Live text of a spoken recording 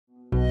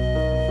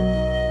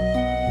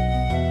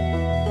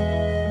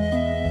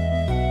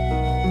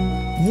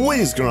What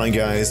is going on,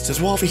 guys?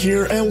 Just Waffle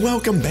here, and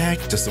welcome back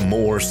to some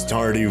more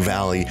Stardew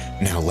Valley.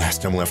 Now,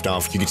 last time we left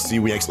off, you can see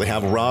we actually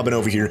have Robin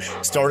over here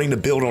starting to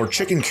build our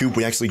chicken coop.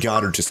 We actually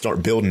got her to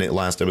start building it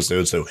last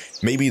episode, so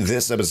maybe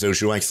this episode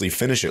she'll actually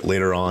finish it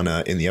later on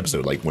in the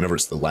episode, like whenever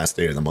it's the last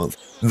day of the month,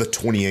 the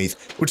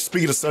 28th. Which,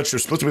 speaking of such,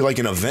 there's supposed to be like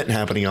an event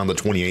happening on the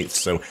 28th,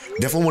 so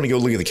definitely want to go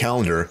look at the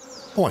calendar.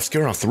 Oh, I've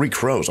scared off 3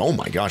 crows. Oh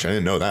my gosh, I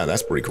didn't know that.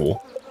 That's pretty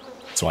cool.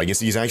 So I guess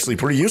he's actually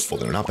pretty useful.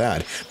 They're not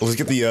bad. But let's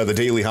get the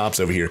daily hops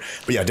over here.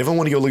 But yeah, definitely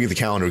want to go look at the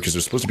calendar because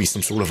there's supposed to be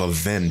some sort of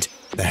event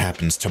that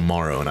happens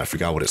tomorrow, and I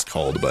forgot what it's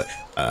called. But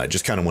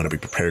just kind of want to be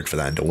prepared for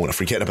that and don't want to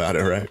forget about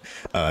it,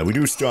 right? We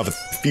do still have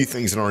a few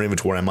things in our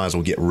inventory I might as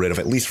well get rid of,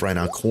 at least right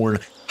now. Corn,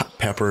 hot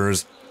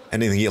peppers,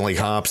 anything like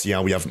hops.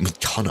 Yeah, we have a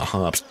ton of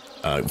hops.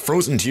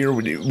 Frozen tier,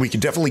 we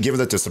could definitely give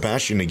that to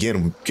Sebastian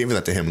again. We gave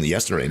that to him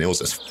yesterday, and it was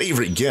his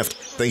favorite gift,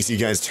 thanks to you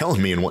guys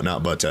telling me and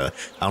whatnot. But I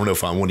don't know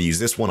if I want to use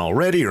this one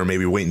already, or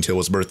maybe wait until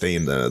his birthday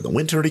in the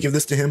winter to give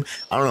this to him.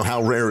 I don't know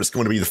how rare it's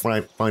going to be to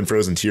find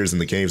frozen tiers in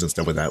the caves and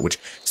stuff like that, which,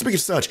 speaking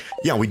of such,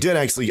 yeah, we did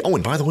actually. Oh,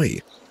 and by the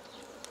way,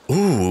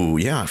 ooh,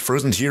 yeah,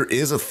 frozen tier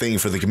is a thing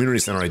for the community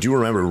center. I do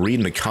remember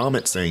reading a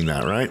comment saying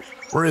that, right?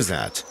 Where is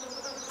that?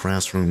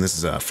 Classroom. This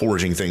is a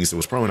foraging thing, so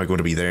it's probably not going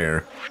to be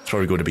there. It's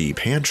probably going to be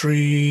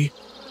pantry,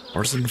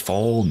 artisan,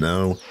 fall.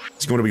 No,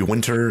 it's going to be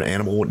winter,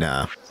 animal.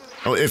 Nah.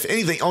 Oh, if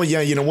anything. Oh yeah,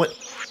 you know what?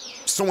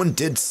 Someone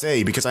did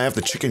say, because I have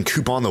the chicken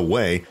coop on the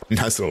way.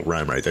 Nice little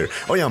rhyme right there.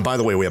 Oh yeah, and by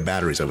the way, we have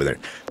batteries over there.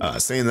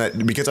 Saying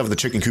that because I have the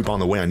chicken coop on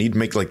the way, I need to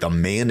make like the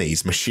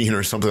mayonnaise machine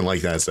or something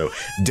like that. So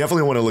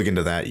definitely want to look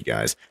into that, you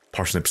guys.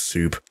 Parsnip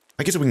soup.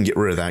 I guess we can get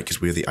rid of that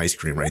because we have the ice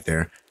cream right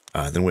there.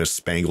 Then we have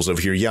spangles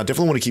over here. Yeah,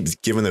 definitely want to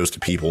keep giving those to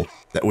people.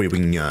 That way we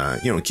can,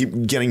 you know,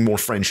 keep getting more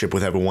friendship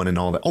with everyone and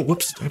all that. Oh,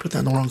 whoops. Did I put that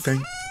in the wrong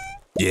thing?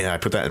 Yeah, I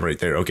put that right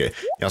there. Okay.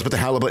 Yeah, let's put the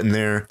halibut in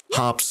there.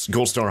 Hops,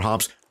 gold star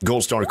hops,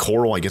 gold star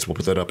coral. I guess we'll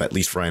put that up at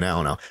least for right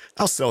now. Now,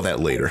 I'll sell that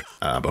later.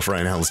 But for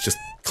right now, let's just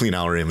clean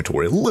out our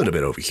inventory a little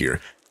bit over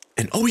here.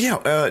 And, oh, yeah,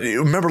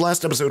 remember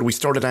last episode we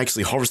started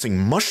actually harvesting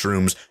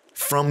mushrooms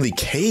from the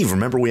cave.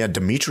 Remember we had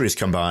Demetrius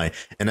come by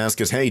and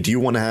ask us, hey, do you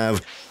want to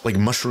have like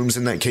mushrooms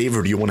in that cave,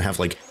 or do you want to have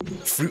like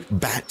fruit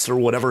bats or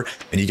whatever?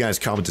 And you guys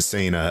commented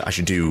saying I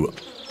should do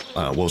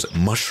what was it,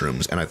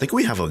 mushrooms, and I think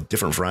we have a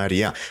different variety.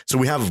 Yeah, so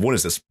we have, what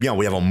is this? Yeah,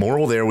 we have a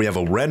morel there, we have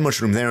a red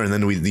mushroom there, and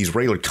then these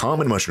regular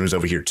common mushrooms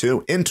over here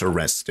too.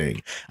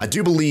 Interesting. I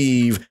do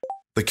believe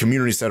the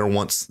community center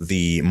wants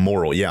the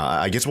morel. Yeah,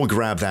 I guess we'll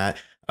grab that.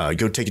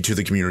 Go take it to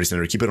the community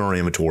center, keep it in our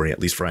inventory, at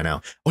least for right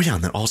now. Oh yeah,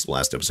 and then also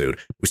last episode,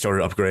 we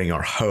started upgrading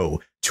our hoe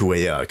to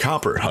a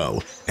copper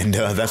hoe, and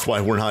that's why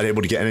we're not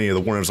able to get any of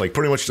the worms. Like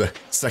pretty much the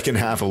second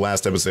half of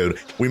last episode,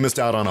 we missed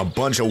out on a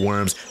bunch of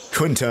worms.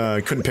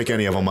 Couldn't pick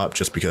any of them up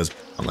just because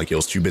I'm like, it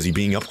was too busy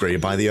being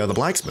upgraded by the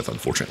blacksmith,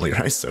 unfortunately,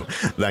 right? So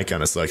that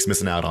kind of sucks,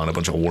 missing out on a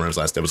bunch of worms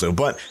last episode.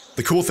 But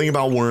the cool thing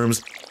about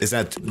worms is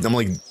that I'm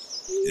like,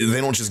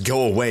 they don't just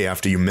go away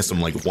after you miss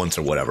them like once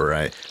or whatever,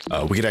 right?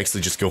 We could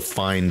actually just go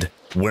find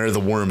where the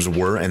worms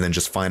were and then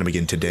just find them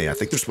again today. I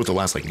think they're supposed to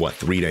last like, what,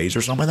 3 days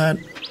or something like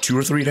that? 2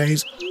 or 3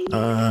 days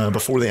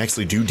before they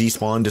actually do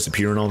despawn,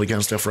 disappear, and all that kind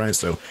of stuff, right?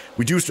 So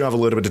we do still have a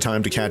little bit of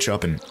time to catch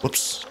up and,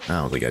 whoops,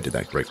 I don't think I did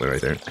that correctly right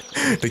there.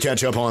 To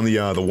catch up on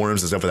the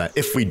worms and stuff like that,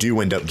 if we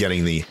do end up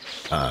getting the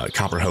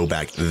copper hoe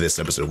back this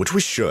episode, which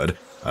we should.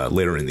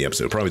 Later in the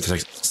episode, probably the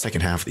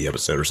second half of the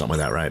episode or something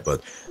like that, right?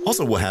 But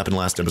also what happened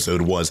last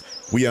episode was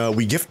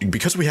we gifted,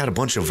 because we had a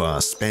bunch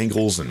of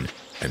spangles and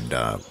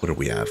what did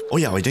we have? Oh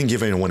yeah, I didn't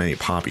give anyone any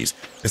poppies.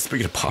 And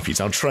speaking of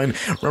poppies, I was trying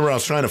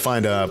to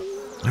find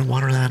did I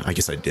water that? I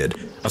guess I did.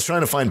 I was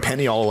trying to find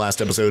Penny all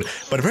last episode,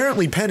 but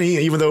apparently Penny,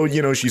 even though,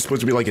 you know, she's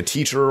supposed to be like a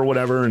teacher or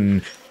whatever,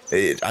 and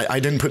I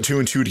didn't put 2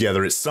 and 2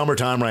 together. It's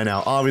summertime right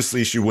now.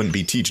 Obviously, she wouldn't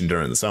be teaching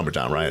during the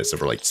summertime, right?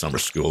 Except for like summer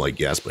school, I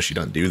guess, but she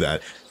doesn't do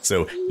that.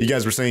 So you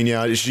guys were saying,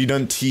 yeah, she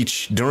doesn't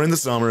teach during the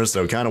summer,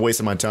 so kind of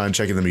wasting my time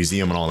checking the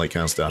museum and all that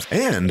kind of stuff.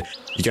 And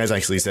you guys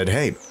actually said,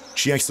 hey,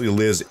 she actually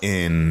lives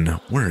in,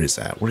 where is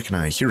that? Where can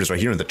I hear this? Right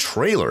here in the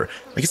trailer.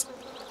 I guess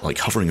like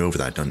hovering over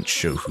that doesn't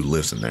show who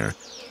lives in there.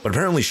 But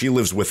apparently she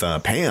lives with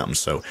Pam,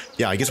 so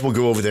yeah, I guess we'll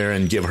go over there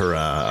and give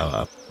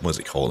her what's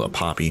it called, a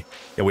poppy.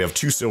 Yeah, we have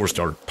 2 silver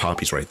star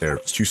poppies right there.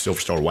 It's 2 silver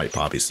star white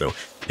poppies, so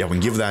yeah, we can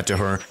give that to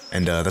her,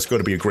 and that's going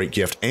to be a great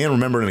gift. And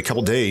remember, in a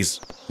couple days,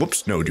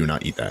 whoops, no, do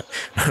not eat that.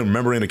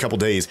 Remember, in a couple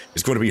days,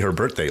 it's going to be her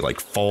birthday, like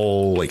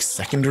fall, like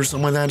 2nd or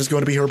something like that is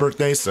going to be her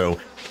birthday, so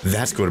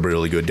that's going to be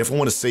really good. Definitely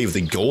want to save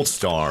the gold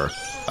star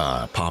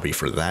poppy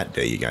for that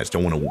day, you guys.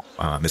 Don't want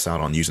to miss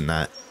out on using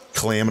that.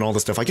 Clam and all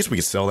this stuff. I guess we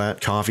could sell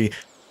that. Coffee.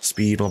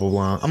 Speed, blah, blah,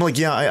 blah. I'm like,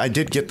 yeah, I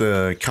did get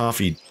the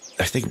coffee.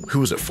 I think, who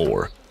was it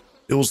for?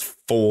 It was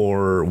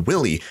for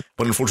Willie,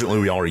 but unfortunately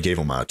we already gave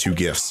him 2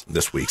 gifts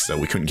this week, so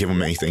we couldn't give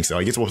him anything, so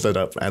I guess we'll put that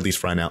up at least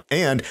for right now.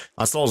 And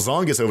I saw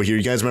Zongus over here.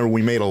 You guys remember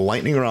we made a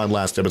lightning rod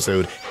last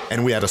episode,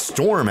 and we had a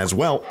storm as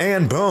well,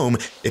 and boom,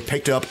 it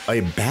picked up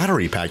a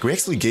battery pack. We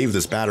actually gave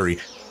this battery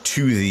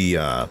to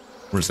the,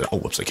 where's that? Oh,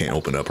 whoops, I can't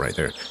open it up right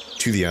there.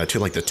 to the to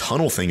like the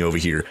tunnel thing over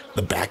here,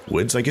 the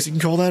backwoods, I guess you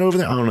can call that over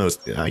there. I don't know.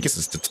 I guess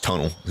it's the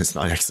tunnel. It's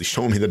not actually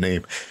showing me the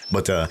name,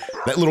 but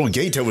that little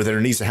gate over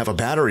there needs to have a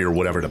battery or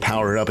whatever to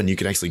power it up, and you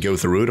can actually go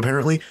through it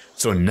apparently.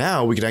 So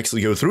now we could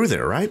actually go through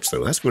there, right?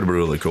 So that's going to be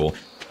really cool.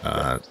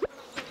 I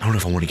don't know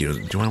if I want to give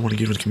it. Do I want to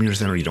give it to the community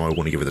center? Or do I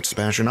want to give it to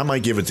Sebastian? I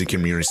might give it to the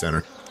community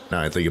center.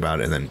 Now I think about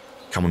it, and then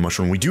common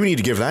mushroom. We do need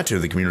to give that to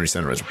the community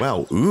center as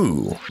well.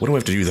 Ooh, what do we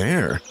have to do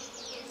there?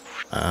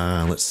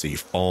 Let's see.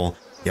 Fall.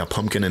 Yeah,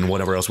 pumpkin and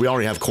whatever else. We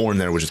already have corn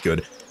there, which is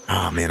good.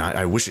 Ah, man,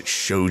 I wish it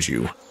showed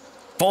you.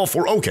 Fall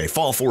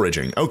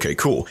foraging. Okay,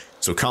 cool.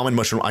 So common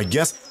mushroom. I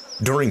guess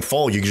during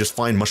fall, you can just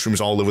find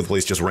mushrooms all over the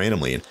place just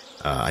randomly. And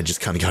I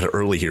just kind of got it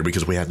early here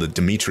because we had the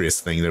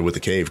Demetrius thing there with the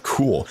cave.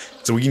 Cool.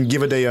 So we can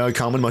give it a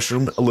common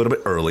mushroom a little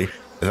bit early.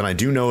 And then I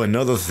do know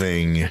another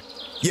thing.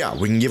 Yeah,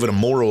 we can give it a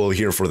moral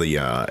here for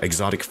the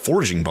exotic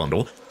foraging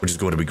bundle, which is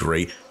going to be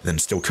great. And then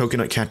still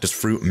coconut, cactus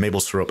fruit, maple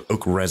syrup,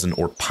 oak resin,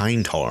 or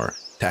pine tar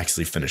to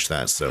actually finish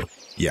that. So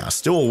yeah,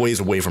 still a ways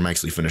away from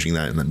actually finishing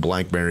that. And then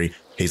blackberry,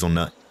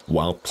 hazelnut,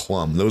 wild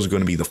plum. Those are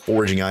going to be the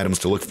foraging items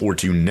to look forward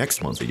to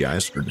next month, you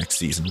guys, or next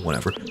season,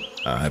 whatever.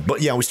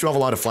 But yeah, we still have a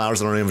lot of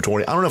flowers in our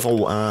inventory. I don't know if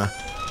I'll,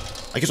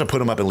 I guess I'll put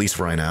them up at least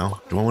for right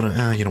now. Do I want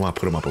to, you know what, I'll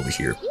put them up over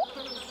here.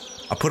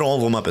 I'll put all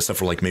of them up except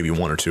for like maybe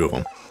one or two of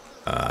them.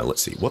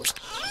 Let's see. Whoops.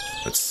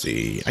 Let's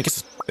see. I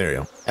guess, there you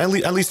go.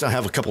 At least I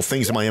have a couple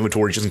things in my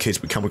inventory just in case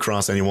we come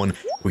across anyone.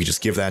 We can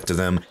just give that to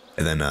them.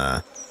 And then,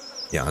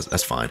 yeah,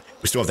 that's fine.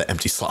 We still have the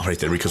empty slot right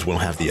there because we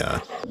don't have the,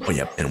 oh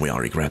yeah, and we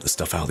already grabbed the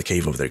stuff out of the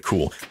cave over there.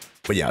 Cool.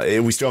 But yeah,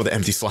 we still have the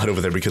empty slot over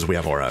there because we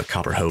have our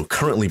copper hoe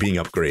currently being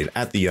upgraded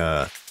at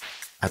the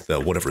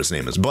whatever his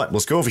name is. But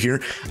let's go over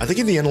here. I think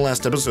in the end of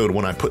last episode,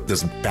 when I put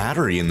this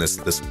battery in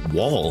this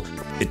wall,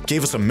 it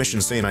gave us a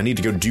mission saying I need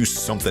to go do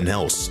something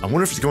else. I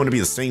wonder if it's going to be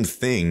the same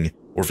thing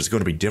or if it's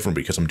going to be different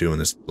because I'm doing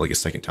this like a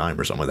second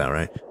time or something like that,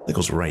 right? It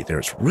goes right there.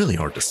 It's really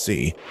hard to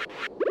see.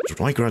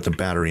 So I grab the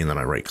battery and then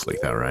I right click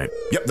that, right?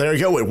 Yep, there you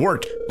go. It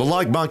worked. The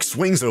lockbox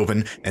swings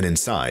open and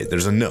inside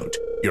there's a note.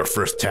 Your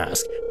first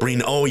task.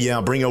 Bring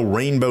a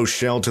rainbow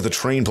shell to the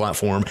train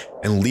platform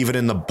and leave it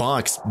in the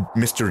box,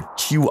 Mr.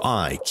 Key.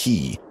 I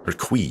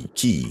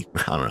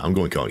don't know, I'm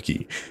going to call it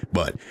Key.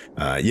 But,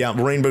 yeah,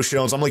 rainbow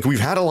shells. I'm like, we've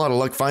had a lot of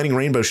luck finding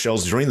rainbow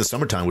shells during the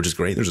summertime, which is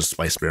great. There's a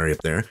spice berry up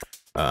there.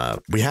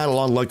 We had a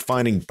lot of luck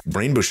finding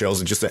rainbow shells,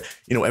 and just that,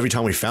 you know, every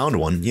time we found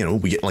one, you know,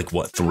 we get like,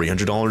 what,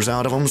 $300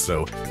 out of them?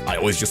 So I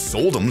always just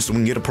sold them so we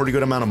can get a pretty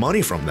good amount of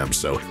money from them.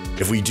 So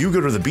if we do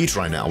go to the beach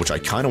right now, which I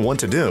kind of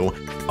want to do,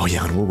 oh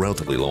yeah, and we're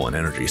relatively low on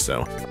energy,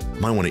 so I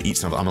might want to eat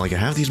something. I'm like, I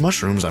have these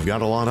mushrooms, I've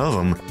got a lot of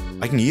them.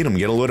 I can eat them,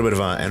 get a little bit of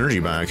energy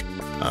back.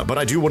 But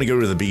I do want to go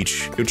to the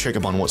beach, go check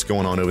up on what's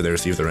going on over there,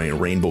 see if there are any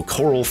rainbow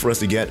coral for us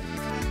to get.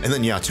 And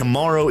then, yeah,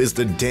 tomorrow is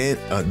the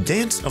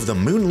dance of the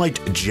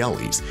Moonlight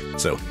Jellies.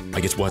 So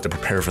I guess we'll have to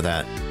prepare for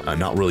that.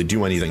 Not really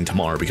do anything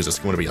tomorrow because it's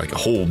going to be like a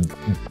whole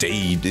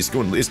day. The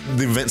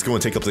event's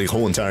going to take up the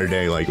whole entire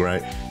day, like,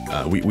 right?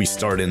 We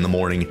start in the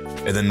morning,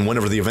 and then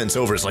whenever the event's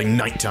over, it's like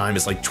nighttime.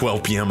 It's like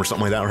 12 p.m. or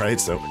something like that, right?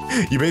 So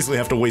you basically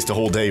have to waste a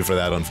whole day for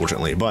that,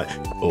 unfortunately. But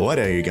what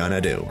are you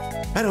gonna do?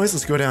 Anyways,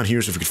 let's go down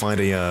here see if we can find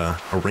a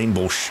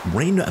rainbow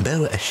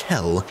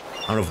shell.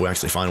 I don't know if we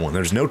actually find one.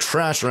 There's no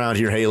trash around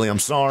here, Haley. I'm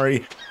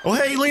sorry. Oh,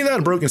 hey, look at that.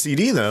 A broken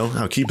CD, though.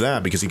 I'll keep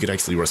that because you could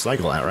actually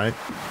recycle that, right?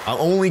 I'll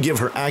only give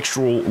her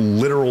actual,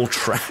 literal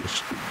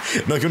trash.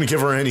 Not going to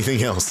give her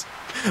anything else.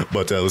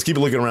 But let's keep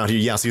looking around here.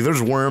 Yeah, see,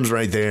 there's worms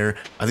right there.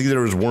 I think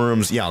there was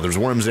worms. Yeah, there's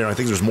worms there. I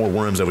think there's more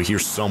worms over here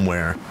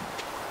somewhere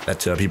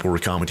that people were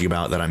commenting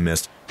about that I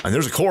missed. And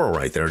there's a coral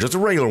right there. Just a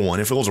regular one.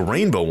 If it was a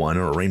rainbow one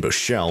or a rainbow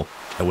shell,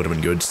 that would have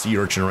been good. Sea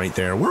urchin right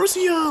there. Where was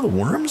the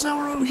worms that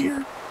were over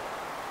here?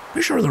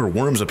 Pretty sure there were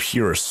worms up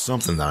here or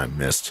something that I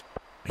missed.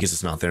 I guess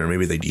it's not there.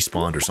 Maybe they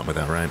despawned or something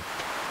like that, right?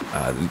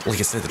 Like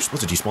I said, they're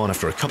supposed to despawn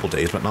after a couple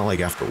days, but not like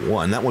after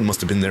one. That one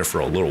must have been there for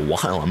a little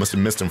while. I must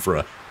have missed him for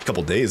a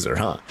couple days there,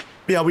 huh?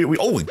 But yeah,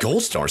 oh, a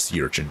gold star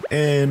sea urchin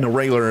and a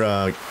regular,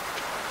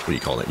 what do you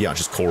call it? Yeah,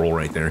 just coral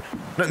right there.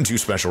 Nothing too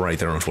special right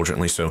there,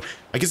 unfortunately. So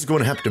I guess it's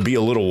going to have to be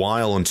a little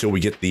while until we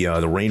get the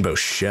rainbow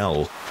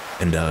shell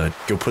and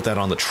go put that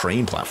on the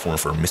train platform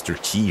for Mr.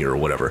 Key or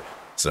whatever.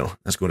 So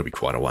that's going to be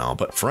quite a while.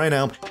 But for right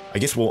now, I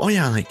guess we'll... Oh,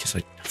 yeah, I guess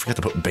I forgot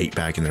to put bait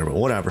back in there, but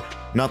whatever.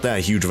 Not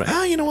that huge of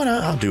a... you know what?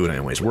 I'll do it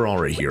anyways. We're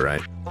already here,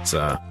 right?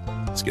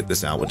 Let's get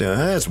this out.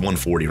 It's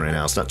 140 right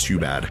now. It's not too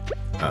bad.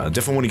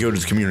 Definitely want to go to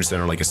the community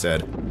center, like I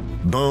said.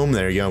 Boom.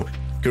 There you go.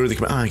 Go to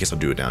the... I guess I'll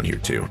do it down here,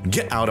 too.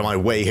 Get out of my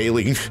way,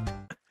 Haley.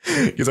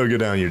 Guess I'll go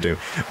down here, too.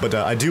 But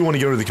I do want to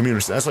go to the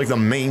community center. That's like the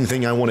main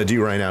thing I want to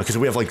do right now, because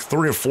we have like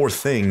 3 or 4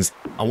 things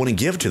I want to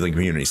give to the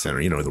community center.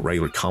 You know, the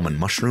regular common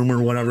mushroom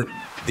or whatever.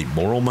 The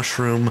moral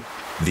mushroom,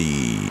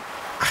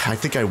 I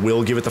think I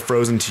will give it the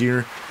frozen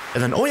tier.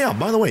 And then, oh yeah,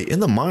 by the way, in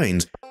the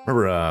mines,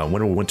 remember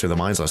when we went to the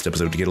mines last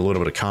episode to get a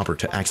little bit of copper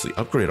to actually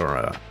upgrade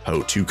our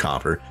hoe to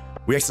copper,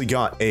 we actually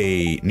got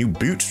a new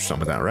boot or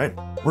something like that, right?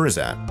 Where is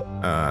that?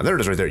 There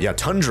it is right there. Yeah,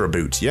 Tundra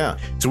Boots, yeah.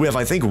 So we have,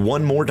 I think,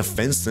 one more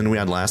defense than we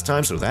had last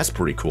time, so that's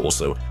pretty cool.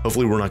 So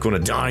hopefully we're not going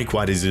to die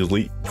quite as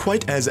easily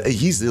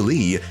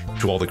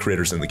to all the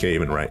critters in the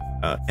cave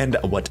and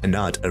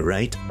whatnot,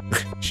 right?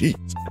 Jeez.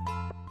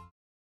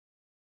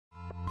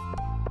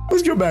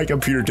 Let's go back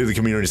up here to the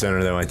community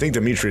center, though. I think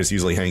Demetrius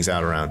usually hangs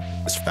out around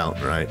this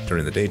fountain, right?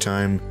 During the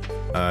daytime.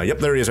 Yep,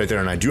 there he is right there,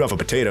 and I do have a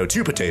potato.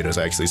 2 potatoes,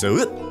 actually,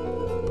 so...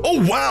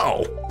 Oh,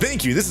 wow!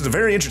 Thank you, this is a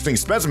very interesting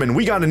specimen.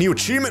 We got a new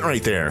achievement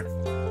right there.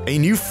 A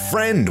new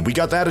friend. We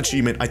got that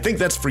achievement. I think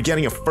that's for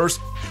getting a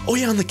first... Oh,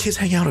 yeah, and the kids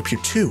hang out up here,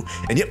 too.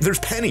 And yep, there's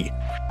Penny.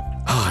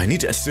 Oh, I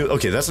need to...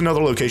 Okay, that's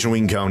another location we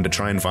can come to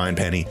try and find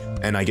Penny.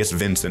 And I guess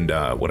Vincent,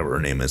 whatever her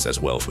name is as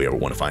well, if we ever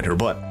want to find her.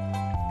 But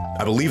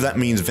I believe that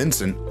means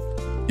Vincent...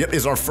 Yep,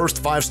 is our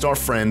first 5-star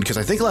friend, because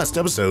I think last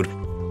episode,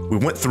 we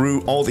went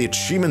through all the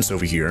achievements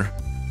over here.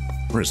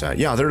 Where is that?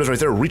 Yeah, there it is right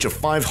there. Reach a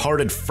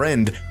 5-hearted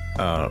friend.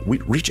 We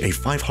reach a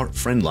 5-heart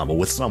friend level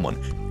with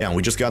someone. Yeah, and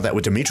we just got that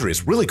with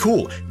Demetrius. Really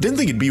cool. Didn't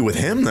think it'd be with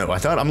him, though.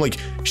 I'm like,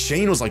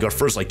 Shane was like our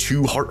first,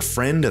 2-heart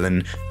friend, and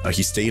then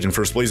he stayed in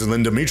first place, and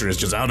then Demetrius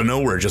just out of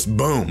nowhere, just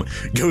boom,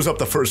 goes up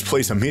the first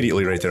place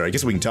immediately right there. I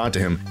guess we can talk to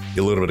him,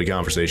 get a little bit of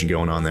conversation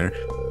going on there.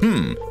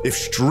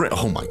 If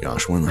oh my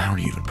gosh, how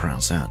do you even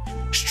pronounce that?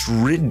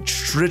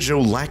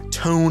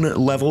 Strigolactone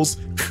levels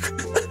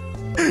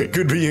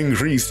could be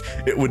increased.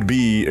 It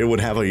would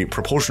have a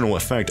proportional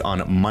effect on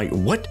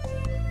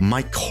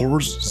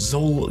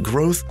mycorrhizal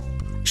growth?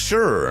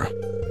 Sure.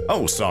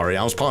 Oh, sorry,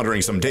 I was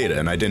pondering some data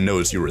and I didn't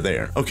notice you were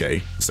there.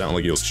 Okay, sound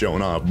like he was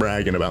showing off,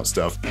 bragging about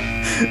stuff.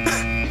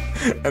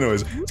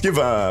 Anyways, let's give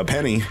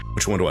Penny,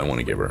 which one do I want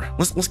to give her?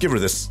 Let's give her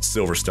this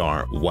Silver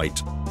Star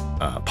White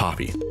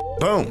Poppy.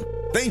 Boom.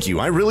 Thank you,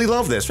 I really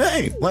love this.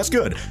 Hey, that's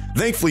good.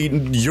 Thankfully,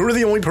 you're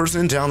the only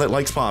person in town that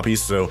likes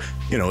poppies, so,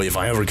 you know, if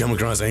I ever come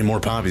across any more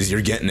poppies, you're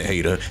getting a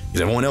hater,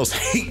 because everyone else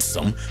hates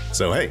them.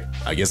 So, hey,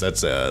 I guess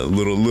that's a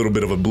little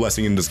bit of a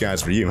blessing in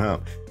disguise for you,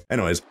 huh?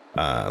 Anyways,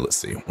 let's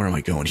see, where am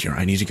I going here?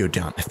 I need to go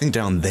down, I think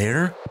down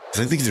there,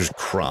 because I think there's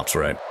crops,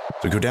 right?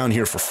 So go down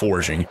here for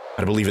foraging.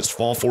 I believe it's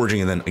fall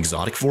foraging and then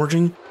exotic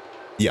foraging.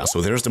 Yeah,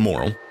 so there's the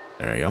moral.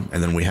 There you go.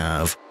 And then we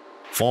have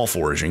fall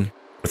foraging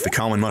with the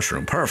common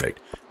mushroom. Perfect.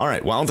 All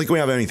right, well, I don't think we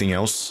have anything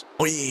else.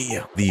 Oh,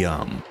 yeah,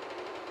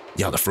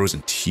 the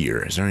frozen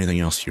tier. Is there anything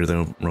else here,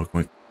 though, real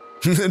quick?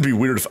 It'd be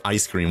weird if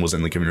ice cream was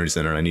in the community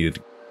center and I needed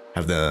to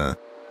have the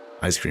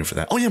ice cream for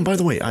that. Oh, yeah, and by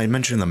the way, I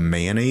mentioned the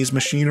mayonnaise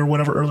machine or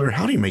whatever earlier.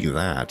 How do you make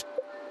that?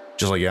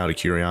 Just like out of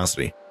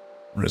curiosity.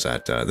 Where is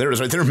that? There it is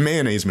right there,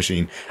 mayonnaise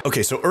machine.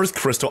 Okay, so Earth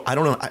Crystal, I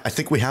don't know. I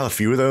think we have a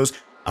few of those.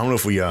 I don't know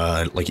if we,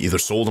 either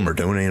sold them or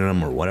donated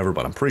them or whatever,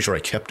 but I'm pretty sure I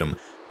kept them.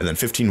 And then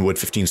 15 wood,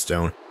 15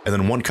 stone, and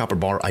then 1 copper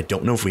bar. I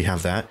don't know if we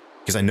have that,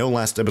 because I know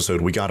last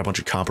episode we got a bunch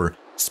of copper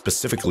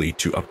specifically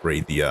to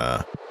upgrade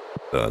the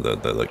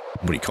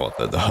what do you call it,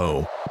 the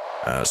hoe.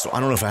 So I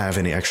don't know if I have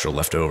any extra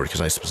left over,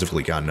 because I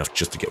specifically got enough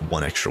just to get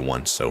 1 extra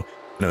one. So,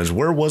 anyways,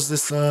 where was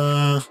this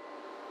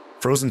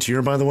frozen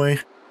tier, by the way?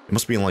 It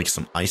must be in like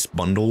some ice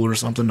bundle or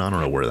something. I don't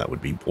know where that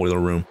would be. Boiler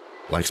room,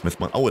 blacksmith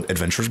bundle. Oh,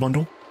 adventures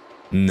bundle?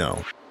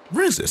 No.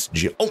 Where is this?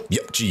 Oh,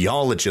 yep,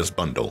 geologist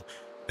bundle.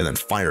 And then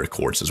fire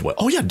quartz as well.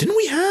 Oh yeah, didn't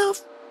we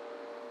have?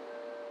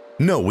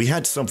 No, we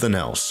had something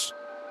else.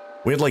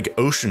 We had like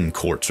ocean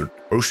quartz or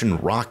ocean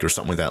rock or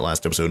something like that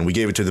last episode, and we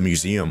gave it to the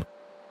museum.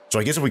 So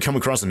I guess if we come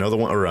across another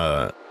one, or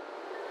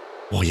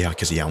well, yeah,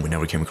 because yeah, we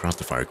never came across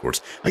the fire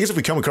quartz. I guess if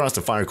we come across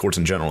the fire quartz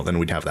in general, then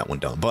we'd have that one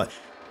done. But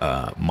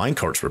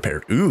minecart's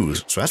repaired. Ooh,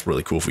 so that's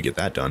really cool if we get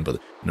that done. But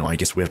no, I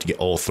guess we have to get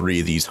all 3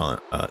 of these, done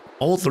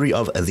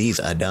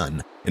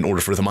in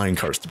order for the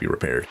minecarts to be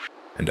repaired.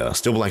 And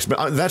still blacksmith.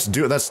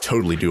 That's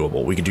totally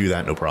doable. We can do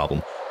that, no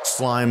problem.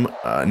 Slime,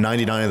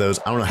 99 of those.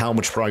 I don't know how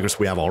much progress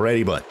we have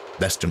already, but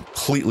that's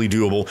completely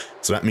doable.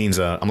 So that means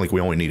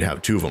we only need to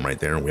have 2 of them right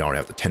there, and we already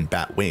have the 10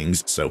 bat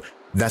wings. So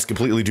that's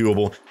completely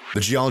doable.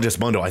 The geologist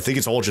bundle, I think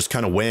it's all just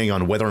kind of weighing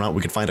on whether or not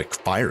we can find a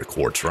fire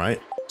quartz,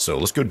 right? So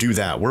let's go do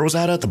that. Where was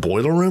that at? The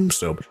boiler room?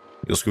 So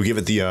let's go give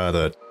it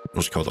the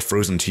what's it called, the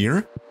frozen tier.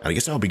 And I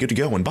guess that'll be good to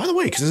go. And by the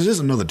way, because it is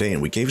another day,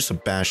 and we gave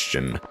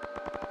Sebastian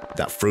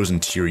that frozen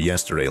tier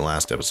yesterday,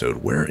 last episode.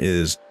 Where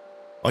is...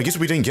 I guess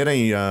we didn't get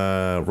any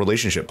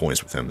relationship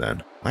points with him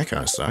then. That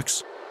kind of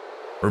sucks.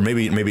 Or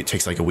maybe it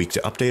takes like a week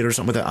to update or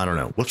something like that. I don't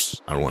know. Whoops.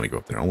 I don't want to go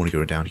up there. I want to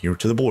go down here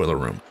to the boiler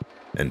room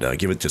and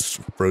give it just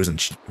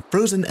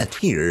frozen a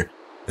tier.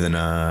 And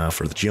then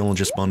for the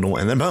geologist bundle,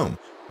 and then boom.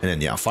 And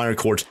then yeah, fire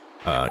quartz,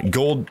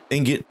 gold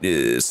ingot,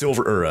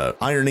 silver or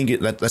iron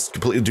ingot. That's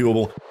completely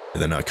doable.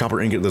 And then copper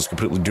ingot, that's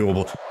completely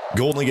doable.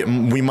 Gold ingot,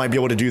 we might be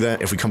able to do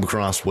that if we come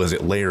across, was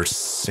it layer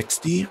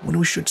 60 when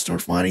we should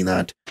start finding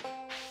that?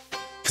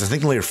 Because I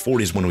think layer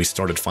 40 is when we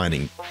started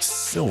finding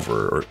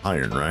silver or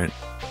iron, right?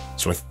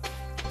 So I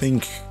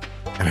think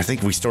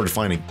we started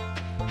finding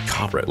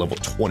copper at level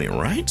 20,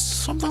 right?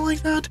 Something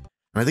like that?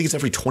 And I think it's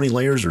every 20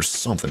 layers or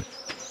something.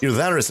 Either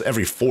that or it's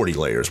every 40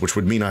 layers, which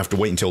would mean I have to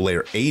wait until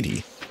layer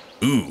 80.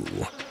 Ooh.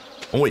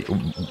 Oh wait,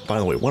 by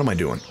the way, what am I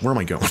doing? Where am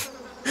I going?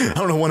 I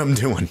don't know what I'm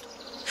doing.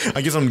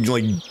 I guess I'm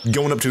like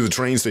going up to the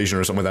train station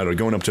or something like that, or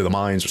going up to the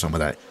mines or something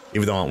like that,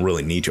 even though I don't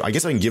really need to. I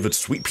guess I can give a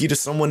sweet pea to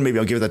someone. Maybe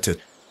I'll give that to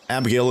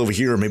Abigail over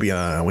here, or maybe we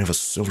have a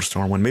silver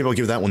star one. Maybe I'll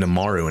give that one to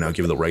Maru, and I'll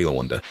give the regular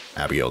one to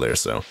Abigail there.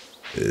 So,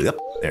 yep,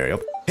 there you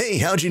go. Hey,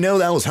 how'd you know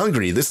that I was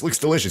hungry? This looks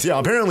delicious. Yeah,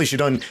 apparently she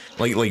done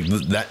like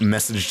that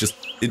message just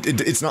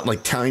it's not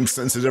like time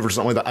sensitive or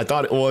something like that. I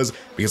thought it was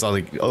because I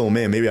was like, oh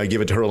man, maybe I give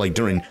it to her like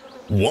during.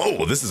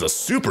 Whoa, this is a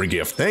super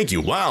gift. Thank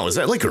you. Wow, is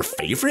that like her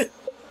favorite?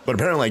 But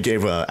apparently I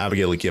gave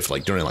Abigail a gift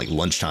like during like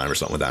lunchtime or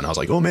something like that, and I was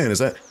like, oh man, is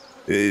that?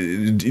 Do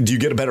you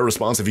get a better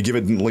response if you give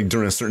it like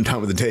during a certain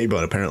time of the day?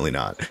 But apparently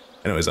not.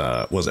 Anyways,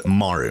 was it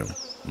Maru?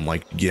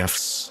 Like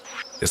gifts?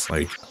 It's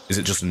like, is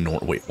it just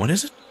wait, what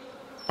is it?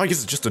 I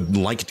guess it's just a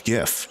liked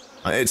GIF.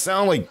 It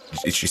sounded like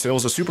she said it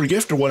was a super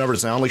gift or whatever. It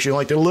sounded like she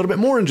liked it a little bit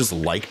more and just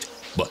liked,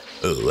 but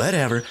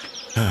whatever.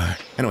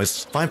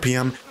 Anyways, 5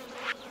 p.m.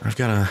 I've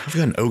got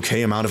an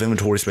okay amount of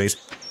inventory space.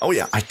 Oh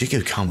yeah, I did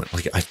get a comment.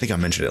 Like I think I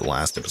mentioned it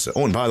last episode.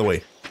 Oh, and by the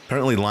way,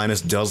 apparently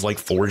Linus does like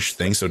forage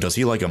things. So does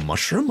he like a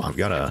mushroom? I've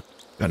got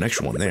an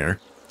extra one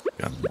there.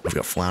 I've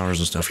got flowers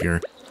and stuff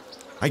here.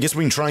 I guess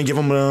we can try and give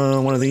him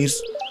one of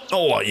these.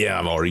 Oh yeah,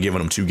 I've already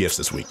given him 2 gifts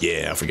this week.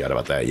 Yeah, I forgot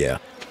about that. Yeah.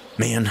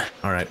 Man,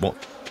 all right, well,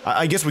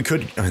 I guess we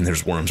could, and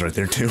there's worms right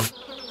there too.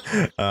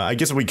 I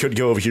guess we could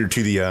go over here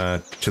to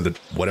the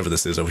whatever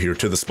this is over here,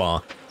 to the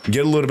spa,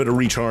 get a little bit of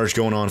recharge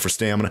going on for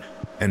stamina.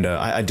 And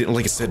I didn't,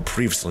 like I said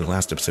previously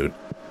last episode,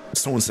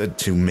 someone said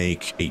to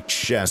make a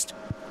chest,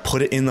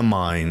 put it in the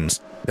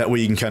mines. That way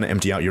you can kind of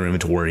empty out your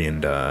inventory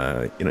and,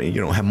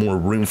 you know, have more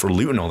room for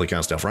loot and all that kind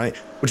of stuff, right?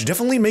 Which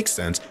definitely makes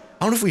sense.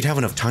 I don't know if we'd have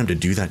enough time to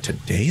do that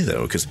today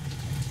though, because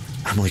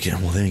I'm like,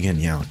 well, then again,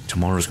 yeah,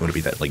 tomorrow's going to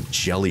be that, like,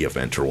 jelly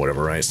event or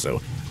whatever, right?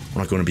 So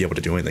we're not going to be able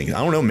to do anything. I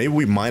don't know, maybe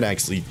we might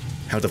actually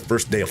have the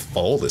first day of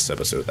fall this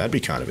episode. That'd be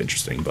kind of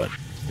interesting, but,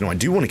 you know, I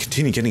do want to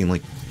continue getting,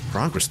 like,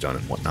 progress done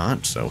and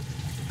whatnot, so.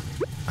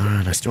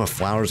 And I still have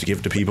flowers to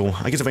give to people.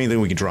 I guess if anything,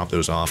 we could drop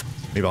those off.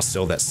 Maybe I'll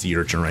sell that sea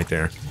urchin right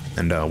there.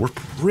 And we're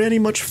pretty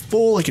much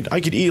full. I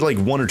could eat, like,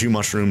 1 or 2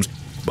 mushrooms,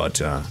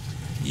 but,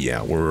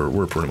 yeah,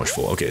 we're pretty much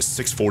full. Okay,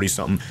 6:40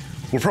 something.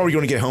 We're probably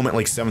going to get home at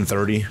like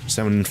 7:30,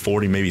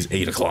 7:40, maybe it's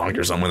 8 o'clock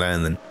or something like that,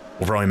 and then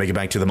we'll probably make it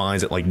back to the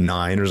mines at like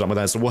 9 or something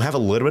like that, so we'll have a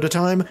little bit of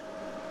time.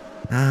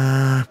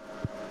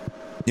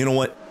 You know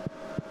what?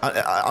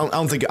 I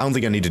don't think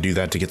I need to do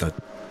that to get the,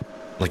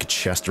 like a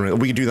chest or anything.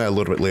 We can do that a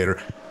little bit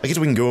later. I guess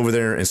we can go over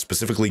there and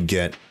specifically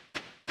get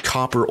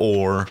copper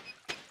ore,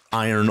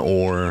 iron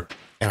ore,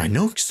 and I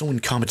know someone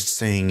commented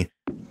saying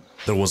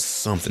there was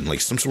something, like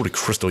some sort of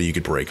crystal you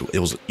could break. It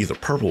was either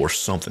purple or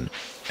something.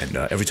 And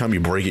every time you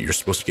break it, you're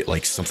supposed to get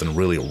like something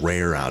really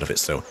rare out of it.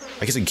 So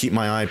I guess I can keep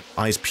my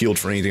eyes peeled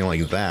for anything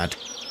like that.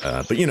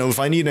 But you know, if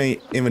I need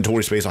any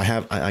inventory space,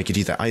 I could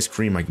eat that ice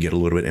cream. I can get a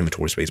little bit of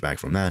inventory space back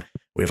from that.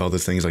 We have other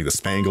things like the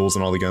spangles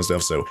and all the kind of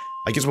stuff. So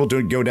I guess we'll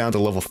go down to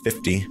level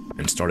 50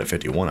 and start at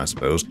 51, I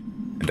suppose.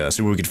 And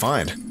see what we can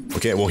find.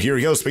 Okay, well, here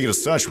we go. Speaking of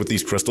such, with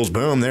these crystals,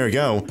 boom, there we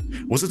go.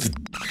 It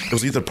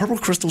was either purple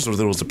crystals or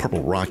there was the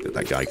purple rock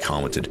that guy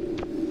commented.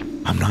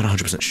 I'm not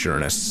 100% sure,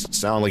 and it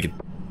sounded like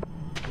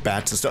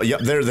bats and stuff.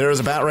 Yep, there's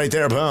a bat right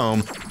there.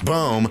 Boom,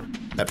 boom.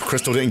 That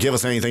crystal didn't give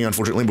us anything,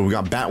 unfortunately, but we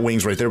got bat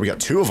wings right there. We got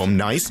 2 of them.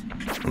 Nice.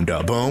 And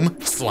boom,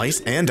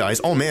 slice and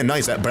dice. Oh man,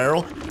 nice, that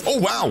barrel. Oh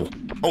wow.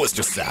 Oh, it's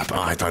just sap.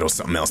 Oh, I thought it was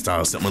something else. I thought it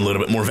was something a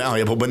little bit more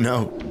valuable, but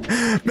no.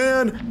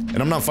 Man, and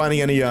I'm not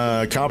finding any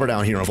copper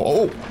down here.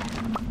 Oh,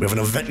 we have an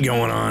event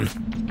going on.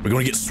 We're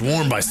going to get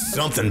swarmed by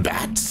something,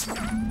 bats.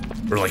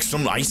 Or like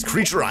some ice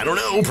creature, I don't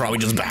know. Probably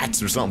just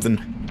bats or something.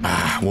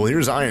 Ah, well,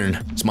 here's iron.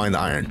 Let's mine the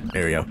iron.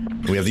 There we go.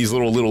 We have these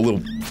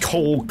little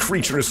coal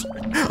creatures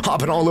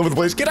hopping all over the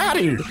place. Get out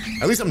of here!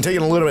 At least I'm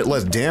taking a little bit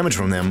less damage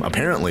from them,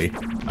 apparently.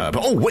 But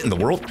oh, what in the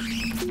world?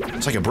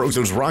 It's like I broke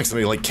those rocks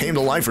and they like came to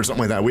life or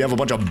something like that. We have a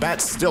bunch of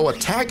bats still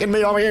attacking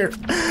me over here.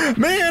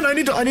 Man, I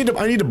need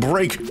to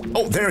break.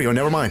 Oh, there you go.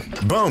 Never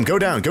mind. Boom. Go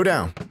down. Go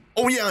down.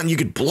 Oh yeah, and you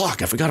could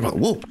block. I forgot about.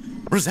 Whoa.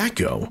 Where does that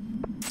go?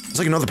 It's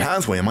like another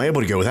pathway. Am I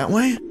able to go that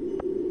way?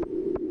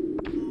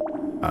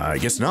 I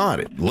guess not.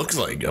 It looks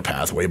like a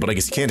pathway, but I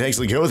guess you can't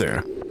actually go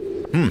there.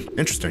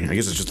 Interesting. I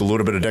guess it's just a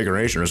little bit of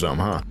decoration or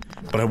something, huh?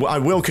 But I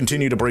will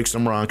continue to break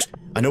some rocks.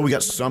 I know we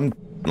got some,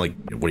 like,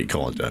 what do you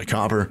call it,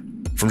 copper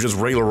from just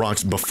regular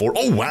rocks before.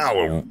 Oh,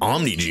 wow,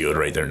 Omni Geode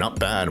right there. Not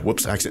bad.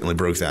 Whoops, accidentally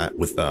broke that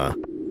with,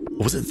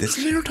 was it this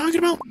they were talking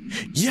about?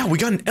 Yeah, we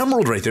got an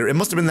emerald right there. It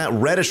must have been that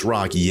reddish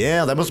rock.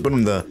 Yeah, that must have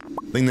been the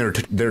thing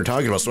they're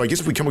talking about. So I guess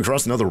if we come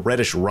across another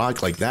reddish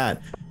rock like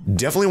that,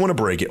 definitely want to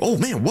break it. Oh,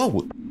 man,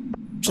 whoa.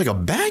 It's like a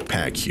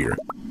backpack here.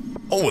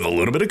 Oh, with a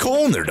little bit of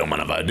coal in there, don't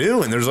mind if I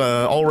do. And there's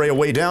already a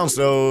way down,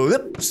 so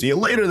yep, see you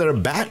later there,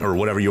 bat, or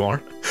whatever you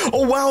are.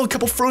 Oh, wow, a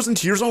couple frozen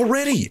tears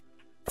already.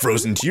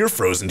 Frozen tear,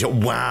 frozen tear.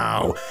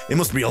 Wow, it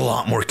must be a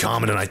lot more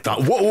common than I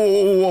thought. Whoa, whoa,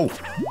 whoa,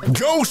 whoa.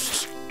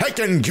 Ghosts!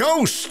 Heckin'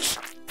 ghosts!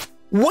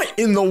 What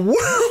in the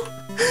world?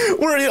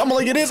 I'm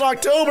like, it is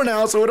October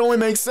now, so it only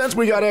makes sense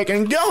we got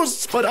heckin'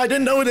 ghosts, but I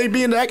didn't know they'd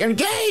be in the heckin'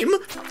 game.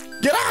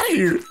 Get out of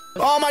here.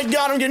 Oh my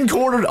god, I'm getting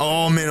quartered.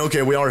 Oh man,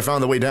 okay, we already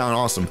found the way down,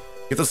 awesome.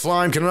 Get the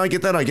slime. Can I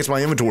get that? I guess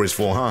my inventory's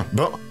full, huh?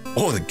 But,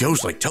 oh, the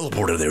ghost, like,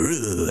 teleported there.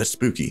 Ugh, that's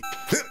spooky.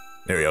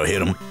 There we go,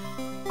 hit him.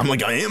 I'm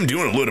like, I am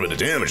doing a little bit of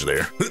damage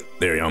there.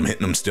 There we go, I'm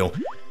hitting him still. Do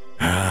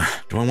I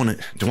want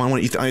to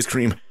eat the ice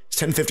cream? It's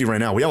 10:50 right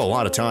now. We have a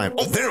lot of time.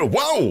 Oh, there,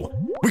 whoa!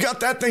 We got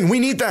that thing. We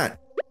need that.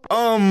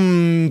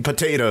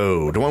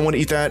 Potato. Do I want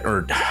to eat that?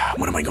 Or,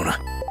 what am I going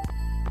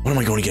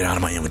to get out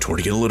of my inventory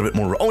to get a little bit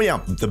more? Oh, yeah,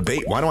 the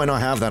bait. Why do I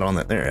not have that on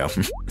that? There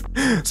we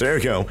go. So there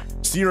we go.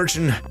 Sea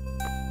urchin.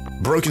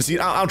 Broken seed.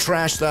 I'll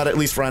trash that at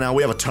least for right now.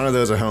 We have a ton of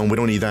those at home. We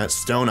don't need that.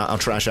 Stone, I'll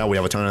trash out. We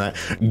have a ton of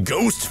that.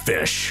 Ghost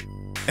fish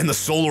and the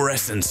solar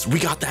essence. We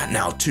got that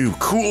now too.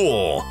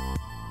 Cool.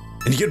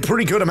 And you get a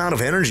pretty good amount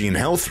of energy and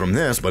health from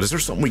this, but is there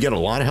something we get a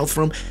lot of health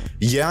from?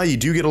 Yeah, you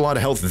do get a lot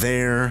of health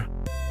there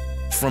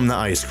from the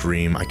ice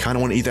cream. I kind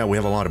of want to eat that. We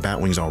have a lot of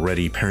bat wings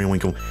already.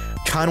 Periwinkle.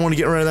 Kind of want to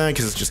get rid of that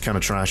because it's just kind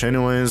of trash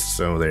anyways.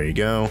 So there you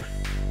go.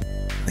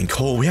 And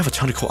coal, we have a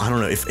ton of coal. I don't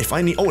know if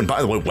I need. Oh, and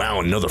by the way,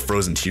 wow, another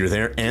frozen tier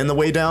there. And the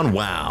way down.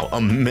 Wow,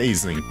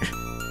 amazing.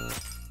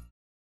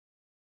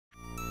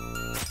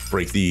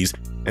 Break these.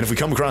 And if we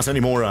come across any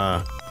more,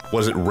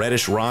 was it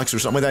reddish rocks or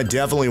something like that?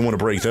 Definitely want to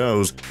break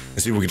those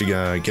and see if we could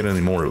get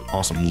any more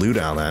awesome loot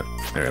out of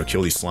that. There we go,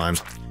 kill these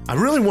slimes. I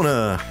really want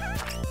to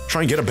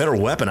try and get a better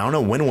weapon. I don't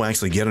know when we'll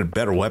actually get a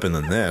better weapon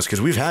than this,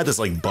 because we've had this,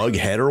 like, bug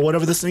head or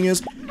whatever this thing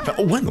is.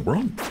 Oh, what in the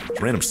world?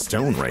 Random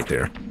stone right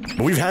there. But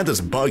we've had this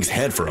bug's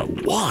head for a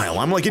while.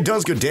 I'm like, it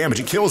does good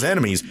damage. It kills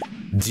enemies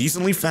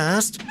decently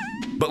fast.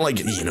 But, like,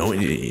 you know,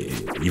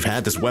 you've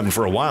had this weapon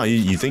for a while.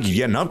 You think you'd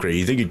get an upgrade.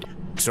 You think you'd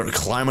start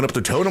climbing up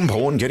the totem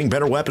pole and getting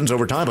better weapons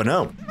over time, but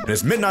no. And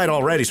it's midnight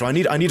already, so I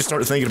need to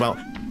start thinking about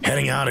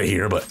heading out of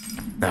here, but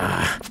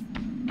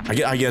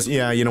I guess,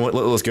 yeah, you know what,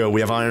 let's go. We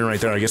have iron right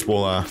there. I guess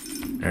we'll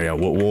there we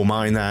go, we'll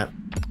mine that.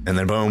 And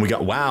then boom, we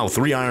got, wow,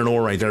 3 iron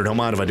ore right there. Don't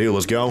mind if I do.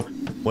 Let's go.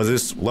 What's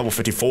this? Level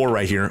 54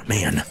 right here.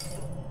 Man,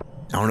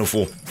 I don't know if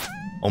we'll,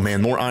 oh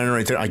man, more iron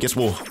right there. I guess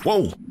we'll,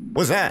 whoa,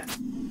 what's that?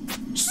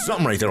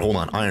 Something right there. Hold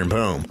on. Iron,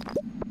 boom.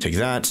 Take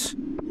that.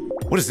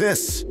 What is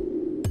this?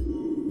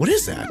 What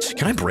is that?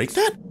 Can I break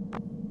that?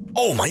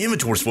 Oh, my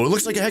inventory's full. It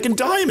looks like a heckin'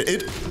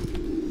 diamond.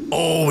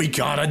 Oh, we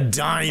got a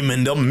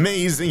diamond.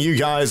 Amazing, you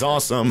guys.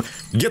 Awesome.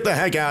 Get the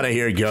heck out of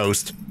here,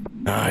 ghost.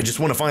 I just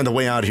want to find the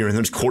way out here. And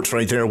there's quartz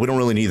right there. We don't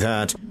really need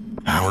that.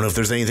 I don't know if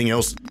there's anything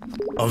else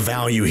of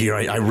value here.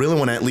 I really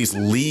want to at least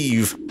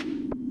leave.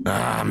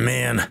 Ah,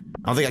 man. I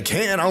don't think I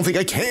can. I don't think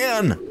I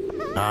can.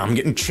 I'm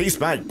getting chased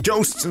by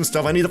ghosts and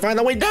stuff. I need to find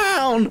the way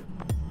down.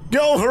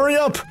 Go, hurry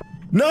up.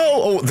 No!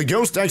 Oh, the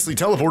ghost actually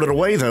teleported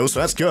away, though, so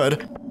that's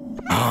good.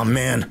 Oh,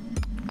 man.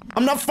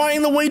 I'm not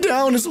finding the way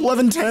down. It's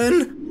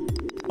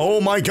 11:10.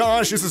 Oh, my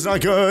gosh. This is not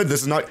good.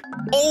 This is not...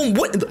 Oh,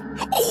 what?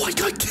 Oh, I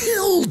got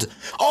killed.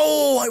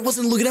 Oh, I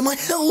wasn't looking at my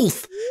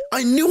health.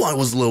 I knew I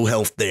was low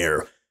health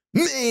there.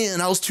 Man,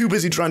 I was too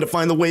busy trying to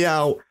find the way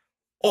out.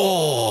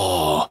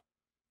 Oh.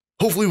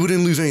 Hopefully we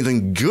didn't lose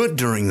anything good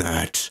during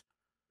that.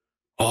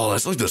 Oh,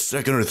 that's like the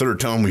second or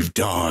third time we've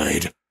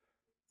died.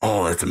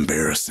 Oh, that's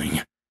embarrassing.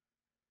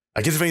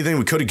 I guess if anything,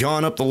 we could have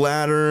gone up the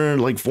ladder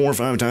like 4 or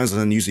 5 times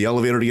and then use the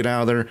elevator to get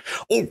out of there.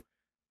 Oh,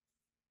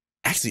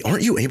 actually,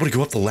 aren't you able to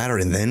go up the ladder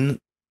and then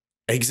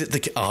exit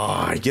the cave?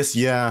 Ah, I guess,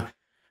 yeah.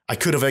 I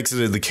could have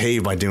exited the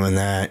cave by doing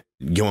that,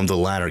 going to the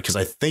ladder, because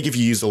I think if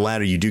you use the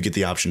ladder, you do get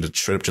the option to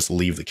straight up just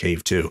leave the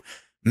cave too.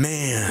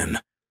 Man,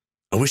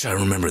 I wish I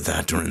remembered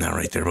that during that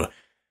right there, but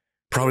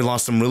probably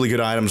lost some really good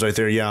items right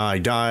there. Yeah, I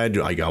died.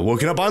 I got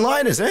woken up by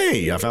Linus.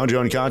 Hey, I found you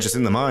unconscious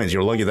in the mines.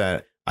 You're lucky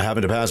that I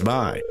happened to pass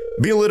by.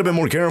 Be a little bit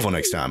more careful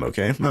next time,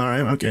 okay? All right,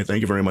 okay.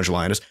 Thank you very much,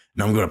 Linus.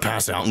 Now I'm going to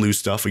pass out and lose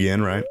stuff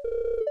again, right?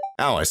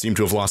 Ow, I seem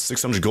to have lost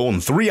 600 gold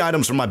and 3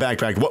 items from my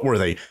backpack. What were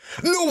they?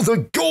 No,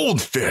 the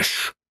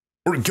goldfish!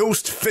 Or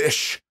ghost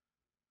fish.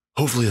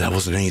 Hopefully that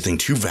wasn't anything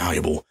too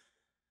valuable.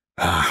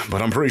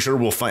 But I'm pretty sure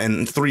we'll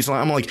find 3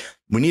 slime. I'm like,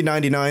 we need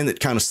 99. That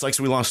kind of sucks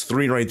we lost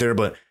 3 right there,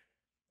 but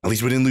at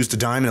least we didn't lose the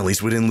diamond. At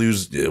least we didn't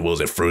lose, what was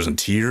it, frozen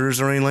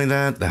tears or anything like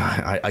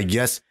that? I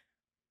guess...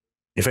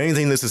 If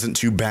anything, this isn't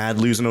too bad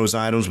losing those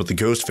items, but the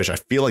ghost fish, I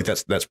feel like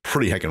that's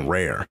pretty heckin'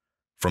 rare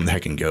from the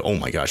heckin' go. Oh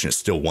my gosh, and it's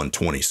still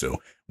 120, so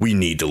we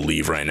need to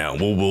leave right now.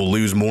 We'll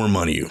lose more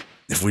money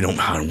if we don't.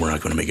 We're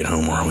not going to make it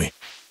home, are we?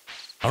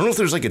 I don't know if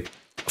there's like a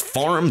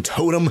farm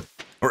totem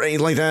or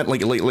anything like that,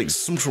 like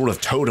some sort of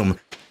totem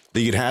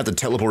that you'd have to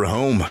teleport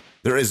home.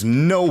 There is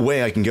no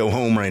way I can go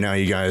home right now,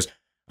 you guys.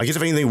 I guess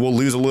if anything, we'll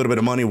lose a little bit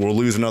of money. We'll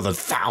lose another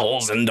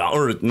 $1,000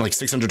 or like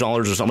 $600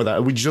 or something like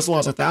that. We just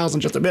lost 1,000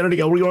 just a minute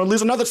ago. We're going to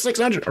lose another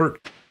 600. Or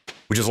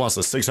we just lost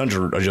the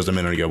 600 just a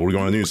minute ago. We're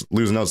going to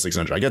lose another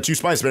 600. I got 2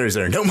 spice berries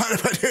there. Don't mind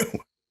if I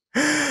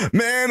do.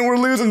 Man, we're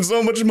losing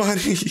so much money.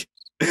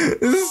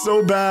 This is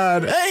so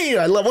bad. Hey,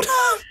 I leveled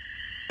up.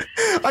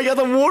 I got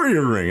the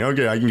warrior ring.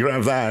 Okay, I can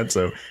grab that.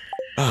 So,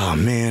 oh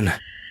man.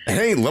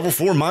 Hey, level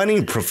 4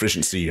 mining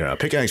proficiency,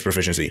 pickaxe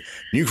proficiency,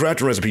 new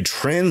crafting recipe,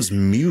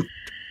 transmute.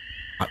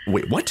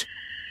 Wait, what?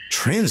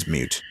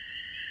 Transmute?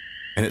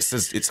 And it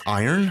says it's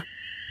iron?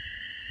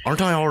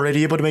 Aren't I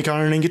already able to make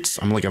iron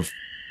ingots? I'm like, I've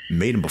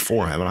made them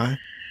before, haven't I?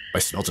 By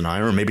smelting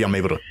iron, maybe I'm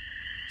able to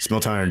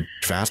Smelt iron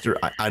faster?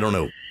 I don't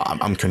know.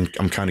 I'm kind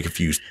of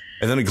confused.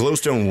 And then a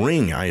glowstone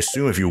ring. I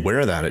assume if you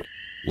wear that, it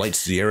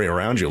lights the area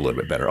around you a little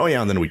bit better. Oh, yeah,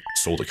 and then we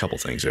sold a couple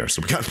things there.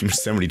 So we got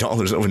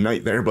 $70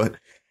 overnight there. But,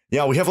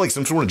 yeah, we have, like,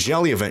 some sort of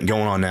jelly event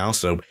going on now.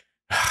 So,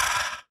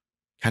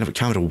 kind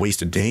of a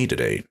wasted day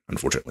today,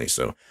 unfortunately.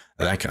 So,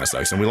 that kind of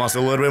sucks. And we lost a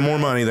little bit more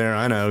money there.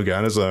 I know,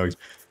 kind of sucks.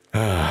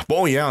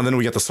 Oh, yeah, and then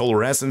we got the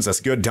solar essence. That's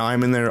good.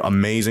 Diamond there.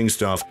 Amazing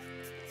stuff.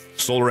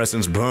 Solar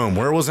essence, boom.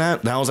 Where was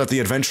that? That was at the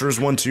adventurers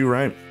one too,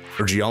 right?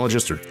 Or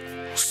geologist or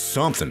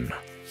something.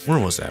 Where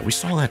was that? We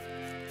saw that.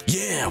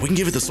 Yeah, we can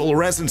give it the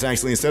solar essence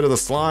actually instead of the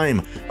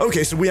slime.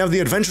 Okay, so we have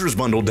the adventurers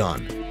bundle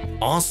done.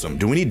 Awesome.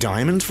 Do we need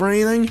diamonds for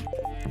anything?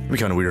 It'd be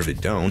kind of weird if they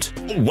don't.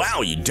 Oh,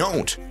 wow, you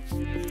don't.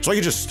 So I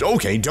could just,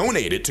 okay,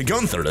 donate it to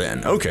Gunther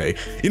then. Okay.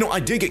 You know, I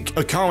did get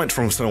a comment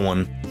from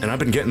someone, and I've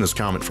been getting this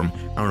comment from,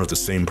 I don't know if the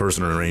same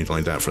person or anything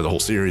like that for the whole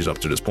series up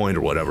to this point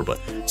or whatever, but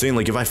saying,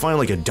 like, if I find,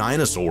 like, a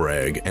dinosaur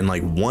egg and,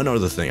 like, one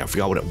other thing, I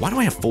forgot what it, why do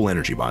I have full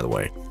energy, by the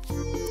way?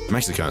 I'm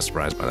actually kind of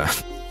surprised by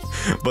that.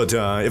 But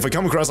if I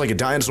come across, like, a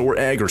dinosaur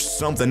egg or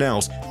something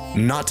else,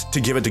 not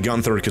to give it to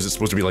Gunther because it's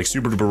supposed to be, like,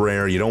 super duper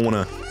rare, you don't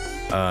want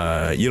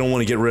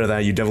to get rid of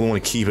that. You definitely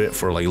want to keep it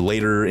for like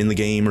later in the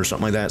game or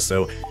something like that.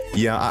 So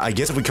yeah, I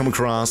guess if we come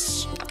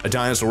across a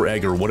dinosaur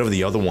egg or whatever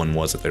the other one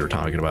was that they were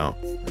talking about,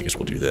 I guess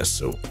we'll do this.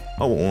 So,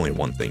 oh, only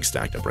one thing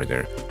stacked up right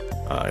there.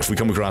 If we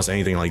come across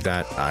anything like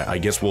that, I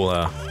guess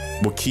we'll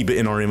keep it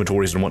in our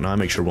inventories and whatnot,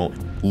 make sure we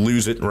won't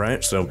lose it,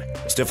 right? So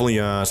it's definitely,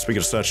 speaking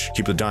of such,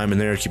 keep the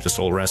diamond there, keep the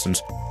solar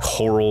essence.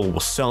 Coral, we'll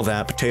sell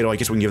that. Potato, I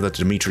guess we can give that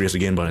to Demetrius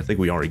again, but I think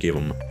we already gave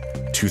him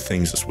 2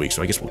 things this week,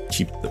 so I guess we'll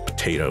keep the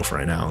potato for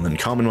right now. And then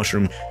common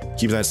mushroom,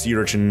 keep that sea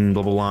urchin,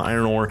 blah, blah, blah,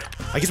 iron ore.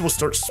 I guess we'll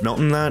start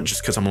smelting that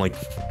just because I'm like,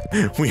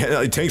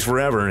 it takes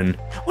forever. And,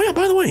 oh yeah,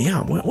 by the way,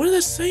 yeah, what is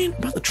that saying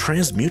about the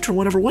transmute or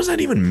whatever? What does that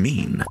even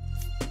mean?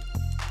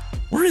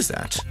 Where is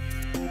that?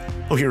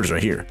 Oh, here it is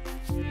right here.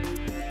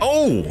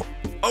 Oh,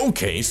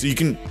 okay, so you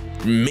can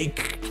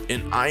make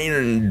an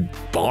iron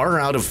bar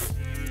out of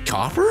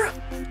copper?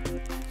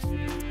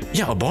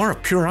 Yeah, a bar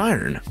of pure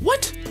iron.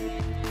 What?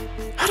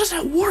 How does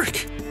that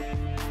work?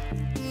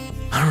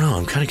 I don't know,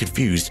 I'm kind of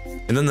confused.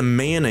 And then the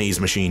mayonnaise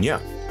machine, yeah.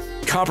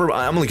 Copper,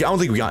 I don't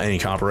think we got any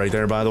copper right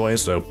there, by the way,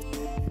 so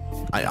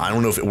I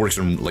don't know if it works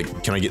from,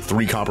 like, can I get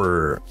 3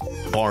 copper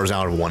bars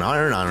out of 1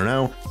 iron? I don't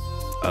know.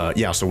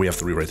 Yeah, so we have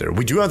 3 right there.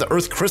 We do have the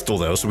earth crystal,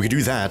 though, so we could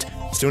do that.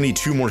 Still need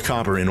 2 more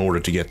copper in order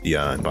to get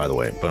the, by the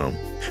way, boom.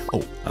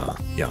 Oh,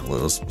 yeah,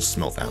 let's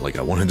smelt that like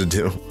I wanted to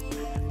do.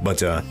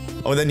 But, oh,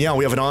 and then, yeah,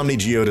 we have an Omni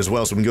Geode as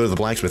well, so we can go to the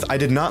blacksmith. I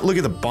did not look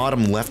at the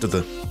bottom left of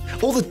the...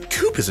 Oh, the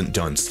coop isn't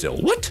done still.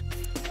 What?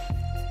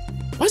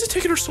 Why is it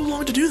taking her so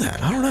long to do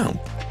that? I don't know.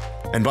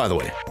 And by the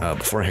way,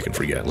 before I can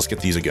forget, let's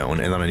get these going,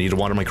 and then I need to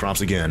water my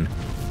crops again.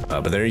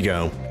 But there you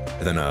go.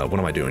 And then, what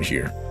am I doing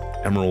here?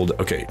 Emerald,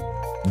 okay.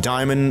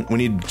 Diamond, we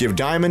need to give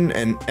diamond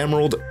and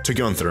emerald to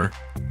Gunther.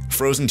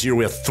 Frozen tier,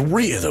 we have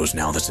 3 of those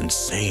now. That's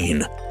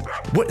insane.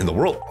 What in the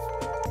world?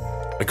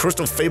 A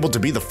crystal fabled to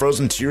be the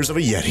frozen tears of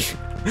a Yeti.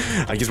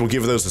 I guess we'll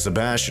give those to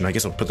Sebastian. I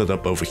guess I'll put that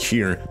up over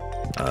here.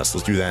 So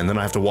let's do that. And then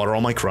I have to water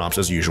all my crops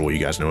as usual. You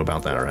guys know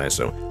about that, right?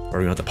 So we're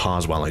going to have to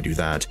pause while I do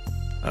that.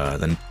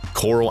 Then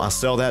coral, I'll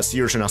sell that.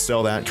 Sea urchin, I'll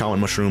sell that. Common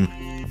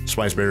mushroom,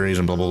 spice berries,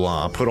 and blah, blah,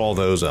 blah. I'll put all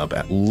those up,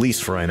 at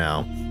least for right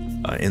now,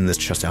 in this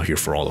chest out here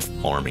for all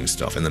the farming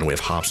stuff. And then we have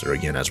hops there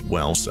again as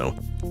well. So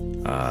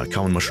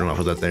common mushroom, I'll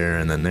put that there,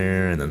 and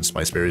then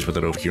spice berries, put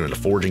that over here in the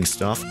foraging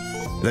stuff.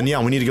 And then,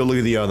 yeah, we need to go look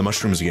at the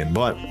mushrooms again.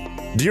 But,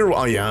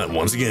 oh yeah,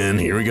 once again,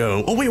 here we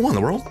go. Oh, wait, what in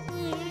the world?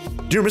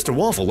 Dear Mr.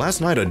 Waffle,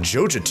 last night a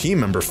Joja team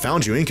member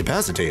found you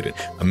incapacitated.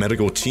 A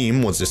medical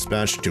team was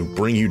dispatched to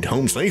bring you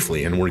home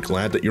safely, and we're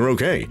glad that you're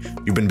okay.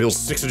 You've been billed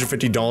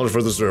 $650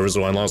 for the service,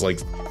 so I lost like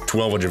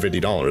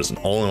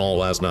 $1,250 all in all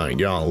last night.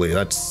 Golly,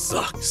 that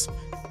sucks.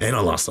 And I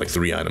lost like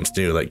 3 items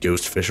too, like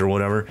ghost fish or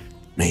whatever.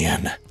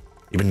 Man.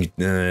 Even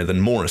then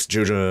Morris,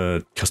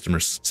 Joja customer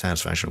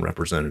satisfaction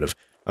representative.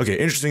 Okay,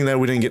 interesting that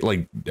we didn't get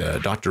like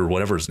Dr.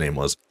 whatever his name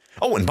was.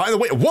 Oh, and by the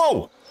way,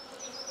 whoa!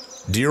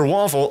 Dear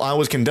Waffle, I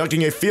was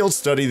conducting a field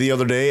study the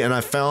other day and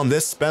I found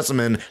this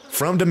specimen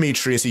from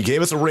Demetrius. He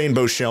gave us a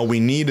rainbow shell. We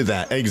needed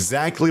that.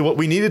 Exactly what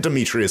we needed,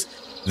 Demetrius.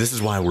 This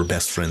is why we're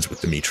best friends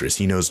with Demetrius.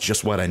 He knows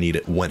just what I need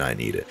it when I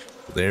need it.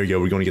 There you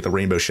go. We're going to get the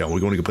rainbow shell. We're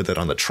going to go put that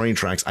on the train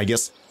tracks, I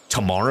guess,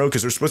 tomorrow,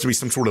 because there's supposed to be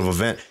some sort of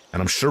event,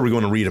 and I'm sure we're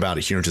going to read about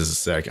it here in just a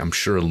sec. I'm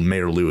sure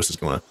Mayor Lewis is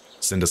going to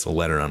send us a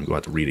letter, and I'm going to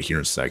have to read it here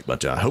in a sec,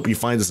 but I hope you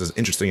find this as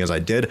interesting as I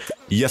did.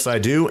 Yes, I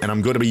do, and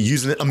I'm going to be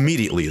using it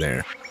immediately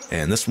there.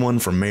 And this one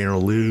from Mayor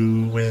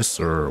Lewis,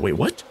 or wait,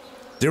 what?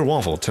 Dear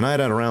Waffle, tonight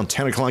at around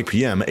 10 o'clock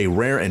p.m., a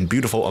rare and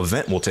beautiful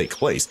event will take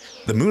place.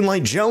 The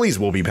Moonlight Jellies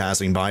will be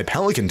passing by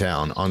Pelican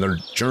Town on their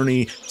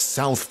journey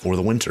south for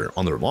the winter,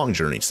 on their long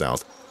journey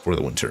south for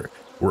the winter.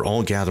 We're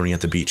all gathering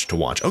at the beach to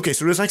watch. Okay,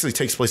 so this actually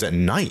takes place at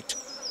night.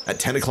 At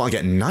 10 o'clock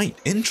at night.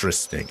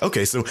 Interesting.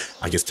 Okay, so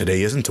I guess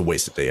today isn't a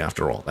wasted day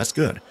after all. That's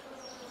good.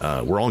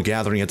 We're all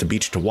gathering at the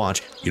beach to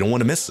watch. You don't want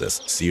to miss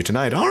this. See you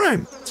tonight. All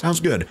right, sounds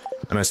good.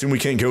 And I assume we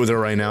can't go there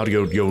right now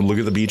to go look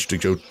at the beach to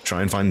go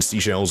try and find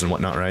seashells and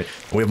whatnot, right?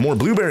 And we have more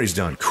blueberries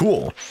done.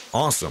 Cool.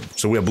 Awesome.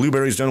 So we have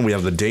blueberries done. We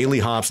have the daily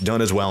hops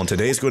done as well. And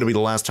today's going to be the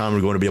last time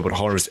we're going to be able to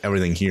harvest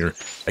everything here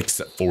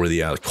except for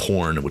the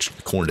corn, which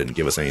the corn didn't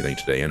give us anything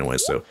today anyway.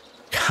 So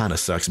kind of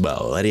sucks,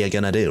 but what are you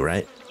going to do,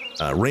 right?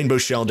 Rainbow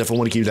shell, definitely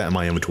want to keep that in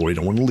my inventory.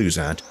 Don't want to lose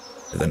that.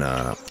 And then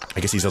I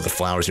guess these other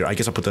flowers here. I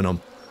guess I'll put them up.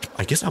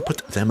 I guess I'll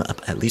put them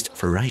up at least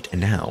for right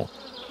now.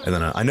 And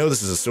then I know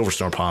this is a silver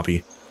star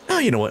poppy. Oh,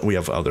 you know what? We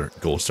have other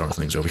gold star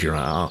things over here.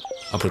 I'll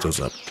put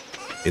those up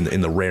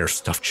in the rare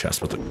stuff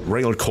chest. But the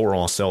regular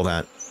coral, I'll sell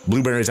that.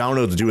 Blueberries, I don't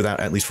know what to do with that,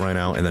 at least for right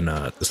now. And then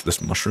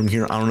this mushroom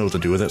here, I don't know what to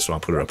do with it, so I'll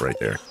put it up right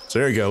there. So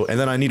there you go. And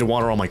then I need to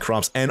water all my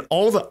crops. And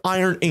all the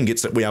iron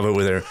ingots that we have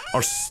over there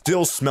are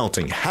still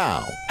smelting.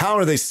 How? How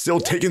are they still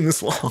taking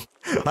this long?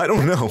 I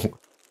don't know.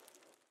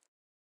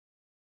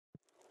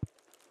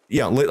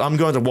 Yeah, I'm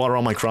going to water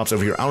all my crops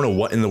over here. I don't know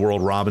what in the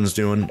world Robin's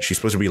doing. She's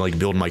supposed to be, like,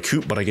 building my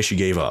coop, but I guess she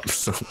gave up.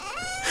 So,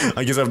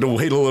 I guess I have to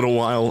wait a little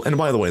while. And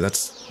by the way, that's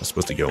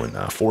supposed to go in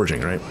foraging,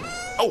 right?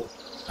 Oh,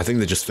 I think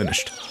they just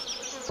finished.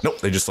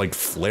 Nope, they just, like,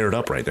 flared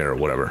up right there or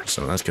whatever.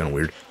 So, that's kind of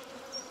weird.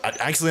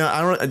 Actually,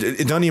 I don't.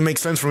 It doesn't even make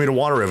sense for me to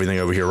water everything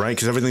over here, right?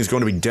 Because everything's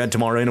going to be dead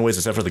tomorrow anyways,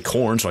 except for the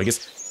corn. So, I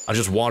guess I'll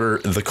just water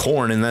the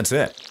corn and that's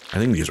it. I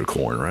think these are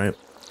corn, right?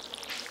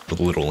 With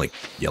a little, like,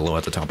 yellow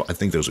at the top. I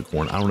think those are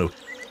corn. I don't know.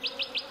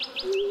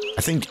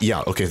 I think,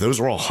 yeah, okay,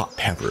 those are all hot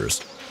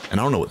peppers. And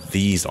I don't know what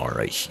these are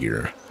right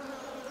here.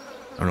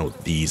 I don't know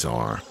what these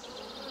are.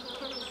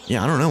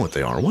 Yeah, I don't know what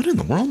they are. What in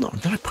the world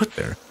did I put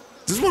there?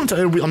 This is what I'm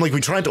telling you. I'm like,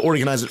 we tried to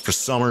organize it for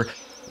summer.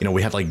 You know,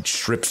 we had like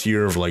strips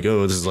here of like,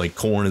 oh, this is like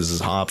corn, this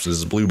is hops, this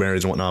is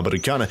blueberries and whatnot. But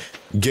it kind of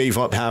gave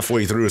up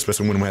halfway through,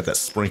 especially when we had that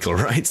sprinkler,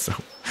 right? So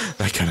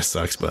that kind of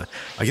sucks. But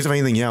I guess if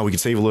anything, yeah, we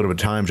could save a little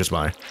bit of time just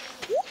by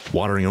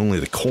watering only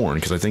the corn.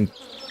 Because I think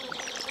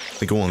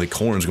only the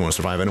corn is going to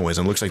survive anyways,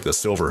 and it looks like the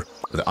silver,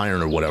 or the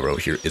iron or whatever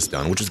over here is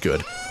done, which is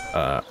good.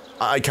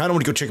 I kind of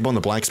want to go check up on the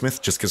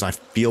blacksmith, just because I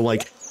feel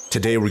like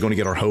today we're going to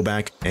get our hoe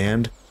back,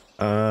 and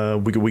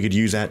we could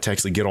use that to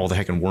actually get all the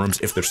heckin' worms.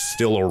 If they're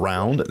still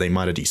around, they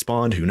might have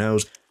despawned, who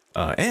knows.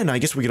 And I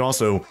guess we could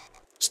also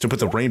still put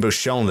the rainbow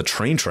shell on the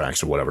train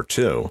tracks or whatever,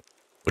 too.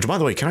 Which, by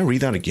the way, can I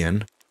read that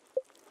again?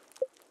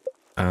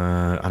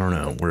 I don't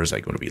know. Where is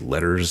that going to be?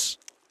 Letters?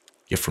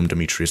 Gift from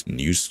Demetrius,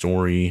 news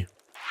story.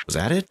 Was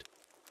that it?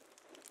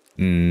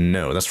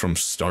 No, that's from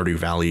Stardew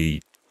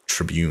Valley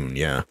Tribune,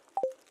 yeah.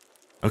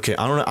 Okay,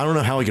 I don't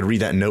know how I could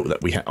read that note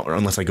that we have,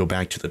 unless I go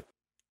back to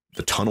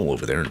the tunnel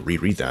over there and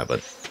reread that, but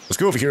let's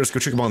go over here, let's go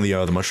check up on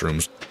the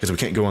mushrooms, because we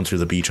can't go onto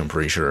the beach, I'm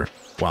pretty sure,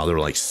 while they're,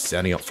 like,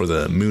 setting up for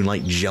the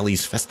Moonlight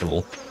Jellies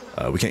Festival.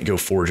 We can't go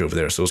forage over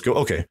there, so let's go,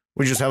 okay,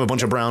 we just have a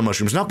bunch of brown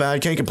mushrooms, not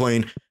bad, can't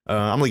complain.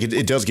 I'm like,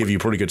 it does give you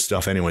pretty good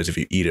stuff anyways if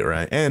you eat it,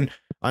 right? And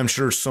I'm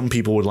sure some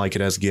people would like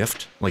it as a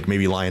gift, like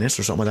maybe Linus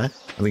or something like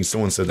that. I think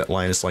someone said that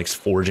Linus likes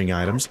foraging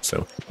items,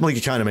 so I'm like,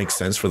 it kind of makes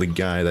sense for the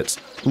guy that's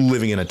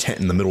living in a tent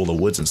in the middle of the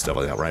woods and stuff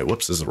like that, right?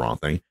 Whoops, this is the wrong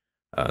thing.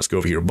 Let's go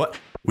over here, but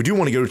we do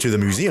want to go to the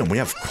museum. We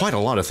have quite a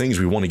lot of things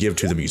we want to give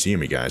to the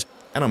museum, you guys.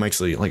 And I'm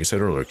actually, like I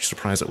said earlier,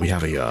 surprised that we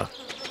have a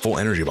full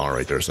energy bar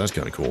right there, so that's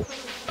kind of cool.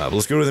 But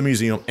let's go to the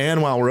museum,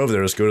 and while we're over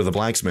there, let's go to the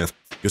blacksmith,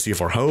 go see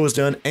if our hoe is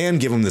done, and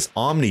give him this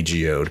Omni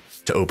Geode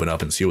to open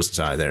up and see what's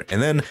inside there.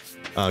 And then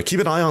keep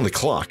an eye on the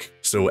clock.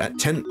 So at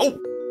 10, oh,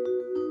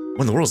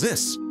 what in the world is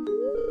this?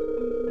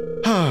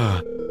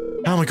 How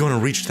am I going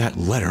to reach that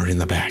letter in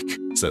the back?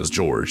 Says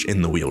George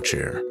in the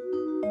wheelchair.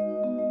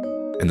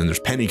 And then there's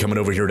Penny coming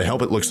over here to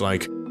help, it looks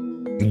like.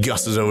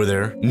 Gus is over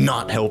there,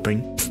 not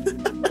helping.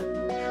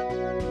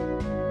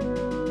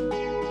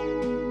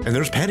 And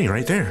there's Penny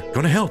right there,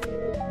 gonna help.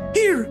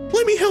 Here,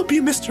 let me help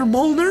you, Mr.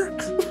 Molnar.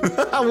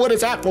 What is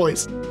that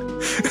voice?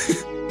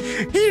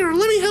 Here,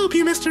 let me help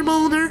you, Mr.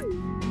 Molnar.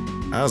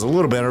 That was a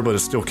little better, but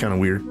it's still kind of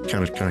weird,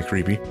 kind of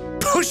creepy.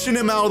 Pushing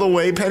him out of the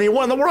way, Penny.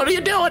 What in the world are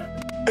you doing?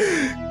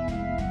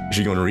 Is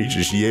she going to reach?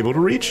 Is she able to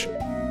reach?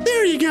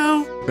 There you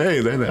go. Hey,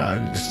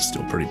 this is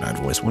still a pretty bad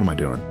voice. What am I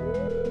doing?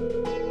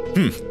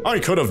 I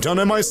could have done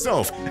it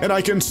myself, and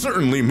I can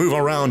certainly move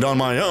around on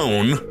my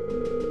own.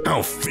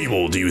 How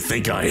feeble do you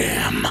think I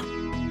am?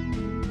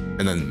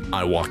 And then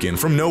I walk in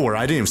from nowhere.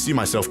 I didn't even see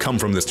myself come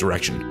from this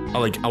direction.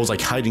 I was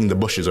like hiding the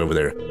bushes over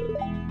there.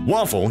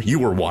 Waffle, you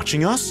were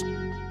watching us?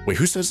 Wait,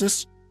 who says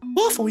this?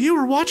 Waffle, you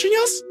were watching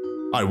us?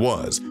 I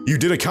was. You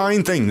did a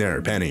kind thing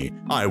there, Penny.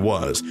 I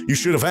was. You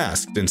should have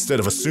asked instead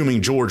of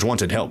assuming George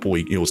wanted help. Well,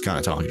 he was kind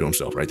of talking to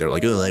himself right there,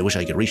 like, oh, I wish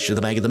I could reach to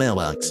the back of the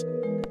mailbox.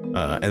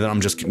 And then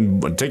I'm just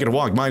taking a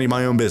walk, minding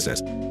my own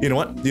business. You know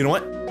what? You know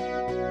what?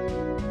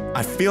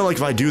 I feel like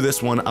if I do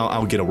this one,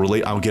 I'll get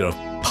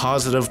a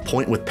positive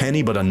point with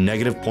Penny, but a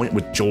negative point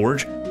with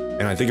George.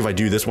 And I think if I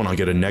do this one, I'll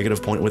get a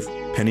negative point with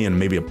Penny and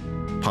maybe a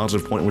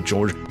positive point with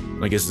George.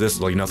 I guess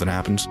this, like, nothing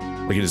happens.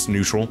 Like, it's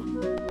neutral.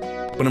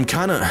 But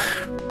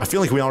I feel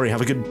like we already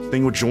have a good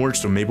thing with George,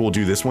 so maybe we'll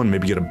do this one.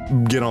 Maybe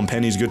get on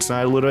Penny's good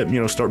side a little bit,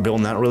 you know, start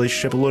building that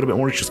relationship a little bit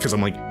more, just because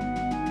I'm like,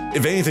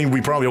 if anything,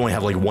 we probably only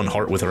have like one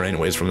heart with her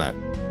anyways from that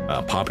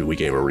poppy we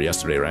gave her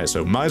yesterday, right?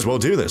 So might as well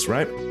do this,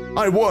 right?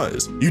 I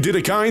was. You did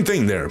a kind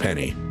thing there,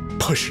 Penny.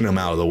 Pushing him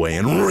out of the way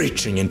and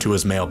reaching into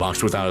his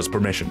mailbox without his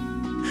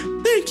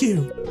permission. Thank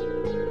you.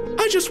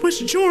 I just wish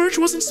George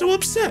wasn't so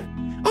upset.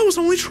 I was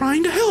only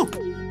trying to help.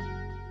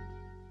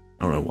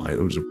 I don't know why.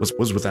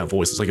 What's with that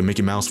voice? It's like a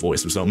Mickey Mouse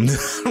voice or something.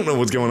 I don't know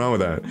what's going on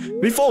with that.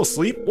 Did he fall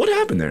asleep? What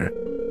happened there?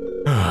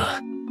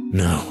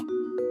 No.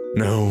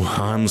 No,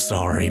 I'm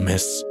sorry,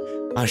 miss.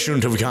 I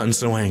shouldn't have gotten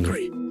so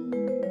angry.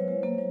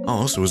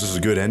 Oh, so is this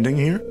a good ending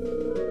here?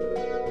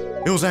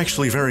 It was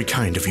actually very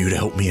kind of you to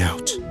help me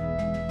out.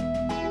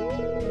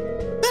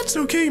 That's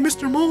okay,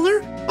 Mr.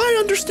 Moeller. I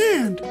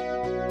understand.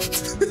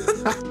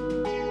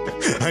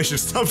 I should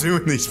stop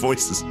doing these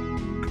voices.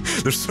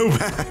 They're so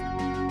bad.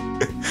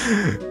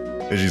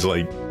 And she's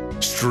like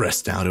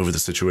stressed out over the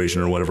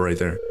situation or whatever right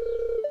there.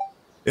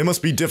 It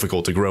must be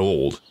difficult to grow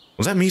old.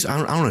 Was that me? I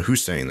don't know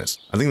who's saying this.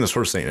 I think that's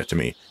her saying it to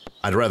me.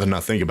 I'd rather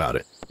not think about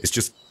it. It's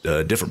just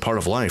a different part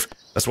of life.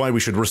 That's why we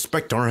should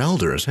respect our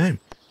elders. Hey,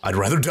 I'd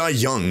rather die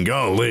young,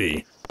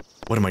 golly.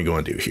 What am I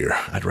going to do here?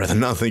 I'd rather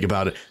not think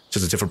about it. It's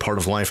just a different part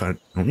of life.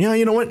 Yeah,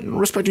 you know what?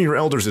 Respecting your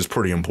elders is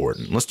pretty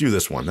important. Let's do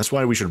this one. That's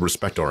why we should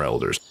respect our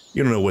elders.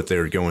 You don't know what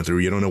they're going through.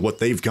 You don't know what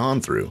they've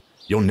gone through.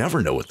 You'll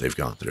never know what they've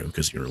gone through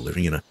because you're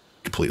living in a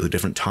completely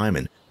different time,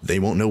 and they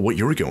won't know what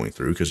you're going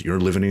through because you're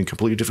living in a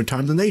completely different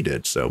time than they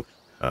did. So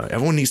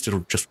everyone needs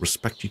to just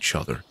respect each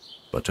other.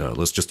 But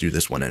let's just do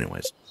this one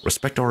anyways.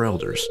 Respect our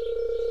elders.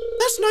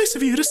 That's nice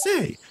of you to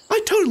say.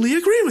 I totally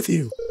agree with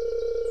you.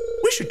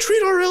 We should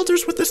treat our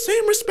elders with the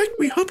same respect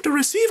we hope to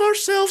receive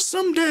ourselves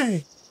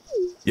someday.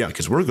 Yeah,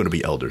 because we're going to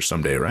be elders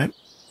someday, right?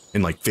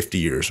 In like 50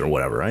 years or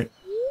whatever, right?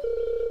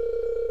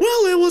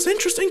 Well, it was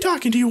interesting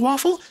talking to you,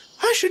 Waffle.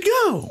 I should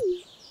go.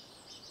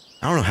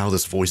 I don't know how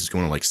this voice is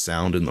going to like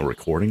sound in the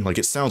recording. Like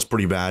it sounds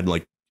pretty bad,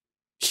 like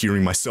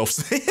hearing myself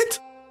say it.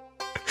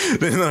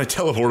 Then I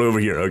teleport over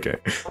here. Okay.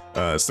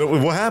 So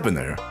what happened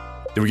there?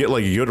 Did we get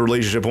like a good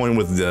relationship point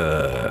with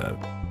the?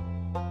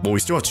 Well, we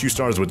still have 2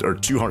 stars with, or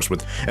 2 hearts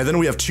with, and then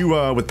we have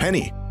 2 with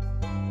Penny.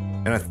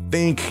 And I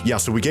think, yeah,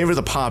 so we gave her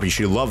the poppy.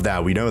 She loved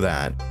that. We know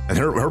that. And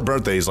her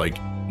birthday is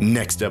like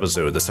next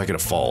episode, the 2nd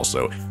of fall.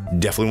 So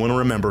definitely want to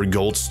remember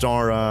gold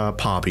star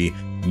poppy.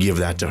 Give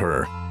that to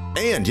her.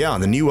 And yeah,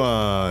 the new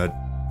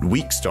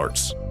week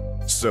starts.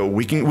 So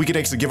we could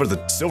actually give her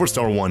the silver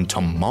star one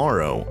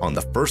tomorrow on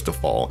the 1st of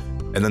fall,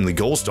 and then the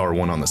gold star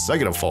one on the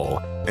 2nd of fall.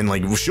 And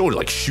like she'll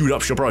like shoot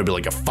up. She'll probably be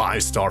like a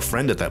 5-star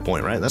friend at that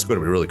point, right? That's going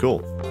to be really cool.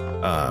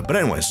 But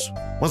anyways,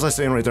 what was I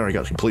saying right there? We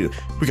got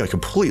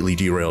completely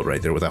derailed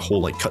right there with that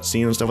whole like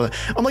cutscene and stuff like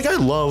that. I'm like, I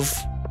love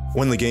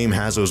when the game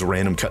has those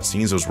random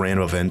cutscenes, those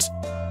random events.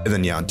 And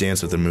then, yeah,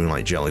 dance with the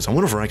Moonlight Jellies. I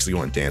wonder if we're actually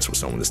going to dance with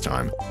someone this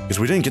time. Because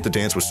we didn't get to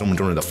dance with someone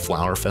during the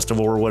flower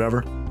festival or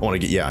whatever. I want to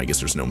get, yeah, I guess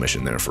there's no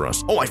mission there for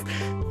us. Oh,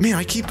 man,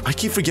 I keep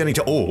forgetting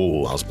to,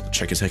 oh, I was about to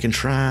check his heckin'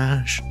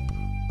 trash.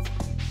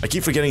 I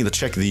keep forgetting to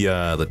check the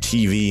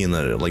TV and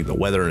the, like, the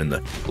weather and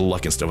the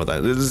luck and stuff like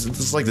that. This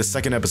is like the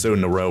 2nd episode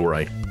in a row where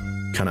I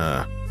kind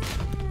of,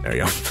 there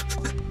you go.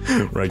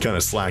 Where I kind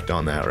of slacked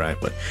on that, right?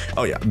 But,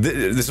 oh yeah,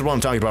 this is what I'm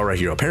talking about right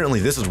here.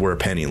 Apparently, this is where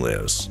Penny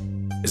lives.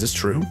 Is this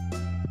true?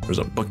 There's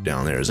a book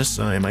down there. Is this,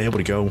 am I able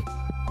to go?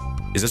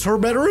 Is this her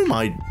bedroom?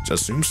 I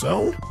assume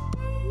so.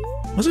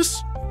 What's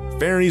this?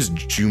 Fairies,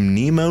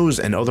 Junimos,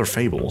 and Other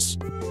Fables.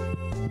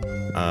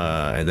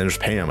 And then there's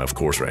Pam, of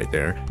course, right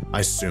there.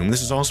 I assume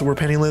this is also where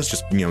Penny lives,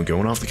 just, you know,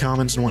 going off the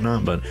comments and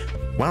whatnot. But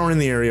while we're in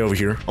the area over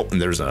here, oh,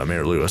 and there's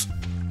Mayor Lewis.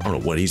 I don't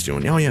know what he's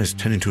doing. Oh, yeah, he's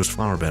tending to his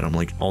flower bed. I'm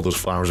like, all those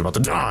flowers are about to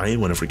die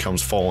whenever it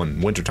comes fall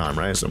and winter time,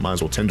 right? So might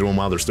as well tend to them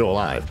while they're still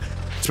alive.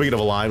 Speaking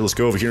of alive, let's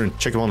go over here and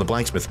check him on the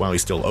blacksmith while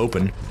he's still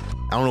open.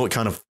 I don't know what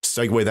kind of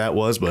segue that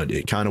was, but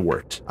it kind of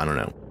worked. I don't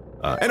know.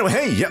 Anyway,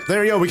 hey, yep,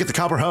 there you go. We get the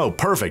copper hoe.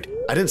 Perfect.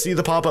 I didn't see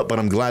the pop-up, but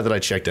I'm glad that I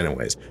checked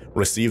anyways.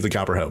 Receive the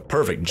copper hoe.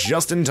 Perfect.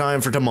 Just in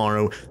time for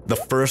tomorrow, the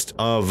 1st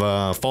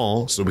of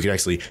fall, so we could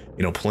actually,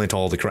 you know, plant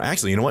all the crap.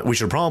 Actually, you know what? We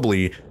should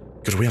probably,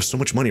 because we have so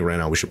much money right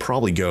now, we should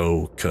probably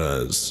go,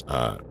 because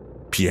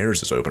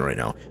Pierre's is open right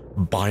now,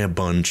 buy a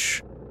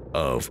bunch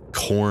of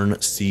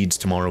corn seeds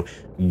tomorrow,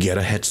 get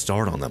a head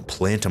start on them,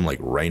 plant them like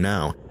right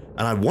now.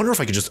 And I wonder if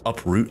I could just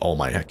uproot all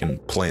my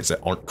heckin' plants that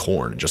aren't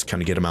corn and just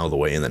kind of get them out of the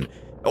way. And then,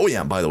 oh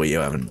yeah, by the way,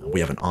 we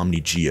have an Omni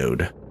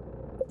Geode.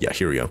 Yeah,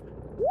 here we go.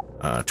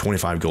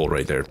 25 gold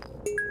right there.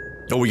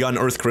 Oh, we got an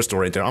Earth Crystal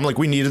right there. I'm like,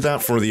 we needed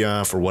that for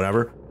the, for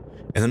whatever.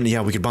 And then,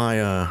 yeah, we could buy,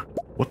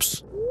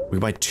 whoops. We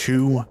could buy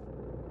 2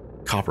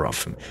 copper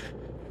off him.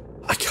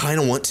 I kind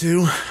of want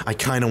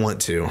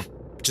to.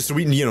 Just so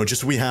we, you know,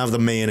 just so we have the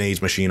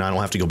mayonnaise machine. I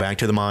don't have to go back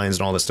to the mines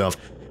and all this stuff.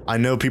 I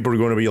know people are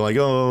going to be like,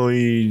 oh,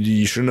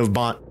 you shouldn't have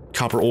bought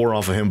copper ore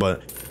off of him,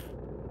 but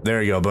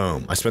there you go,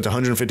 boom. I spent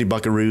 150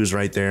 buckaroos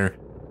right there.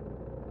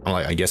 I'm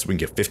like, I guess we can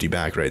get 50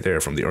 back right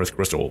there from the Earth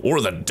Crystal, or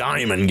the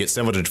diamond, get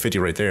 750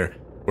 right there,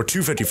 or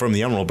 250 from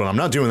the Emerald, but I'm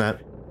not doing that.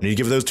 I need to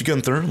give those to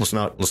Gunther. Let's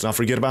not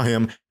forget about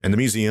him and the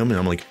museum. And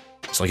I'm like,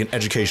 it's like an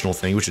educational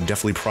thing. We should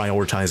definitely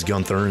prioritize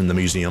Gunther and the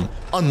museum,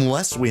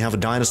 unless we have a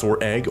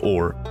dinosaur egg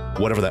or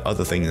whatever that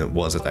other thing that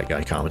was that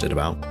guy commented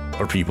about,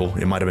 or people.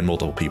 It might have been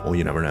multiple people.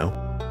 You never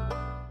know.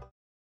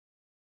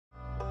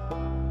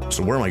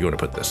 So where am I going to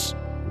put this?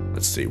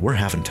 Let's see. We're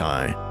having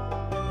tie.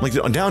 Like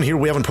down here,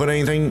 we haven't put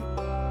anything.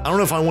 I don't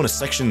know if I want to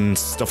section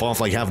stuff off,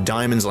 like have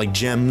diamonds, like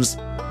gems,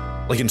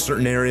 like in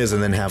certain areas,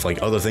 and then have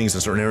like other things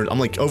in certain areas. I'm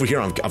like over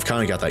here, I've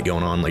kind of got that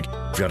going on. Like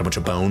we've got a bunch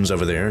of bones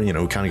over there. You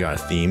know, we kind of got a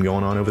theme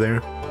going on over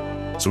there.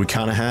 So we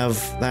kind of have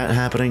that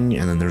happening.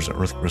 And then there's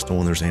earth crystal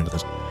and there's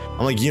amethyst.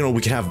 I'm like, you know,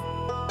 we could have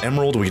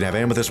emerald, we could have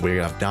amethyst, we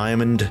could have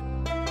diamond.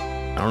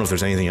 I don't know if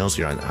there's anything else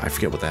here. I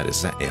forget what that is.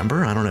 Is that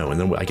amber? I don't know. And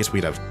then I guess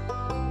we'd have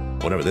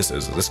whatever this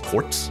is. Is this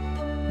quartz?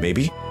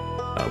 Maybe.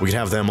 We could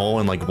have them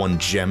all in like one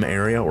gem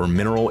area or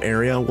mineral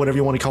area, whatever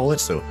you want to call it.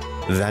 So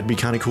that'd be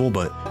kind of cool.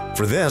 But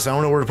for this, I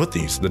don't know where to put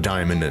these. The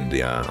diamond and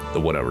the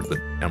whatever,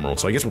 the emerald.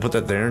 So I guess we'll put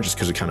that there just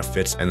because it kind of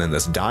fits. And then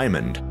this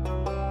diamond,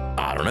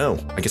 I don't know.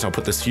 I guess I'll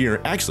put this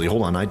here. Actually,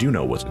 hold on. I do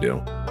know what to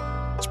do.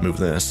 Let's move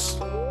this.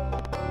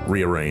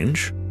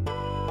 Rearrange.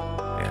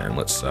 And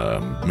let's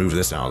move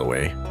this out of the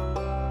way.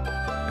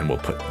 And we'll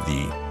put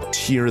the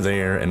tier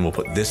there, and we'll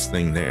put this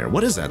thing there.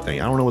 What is that thing?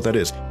 I don't know what that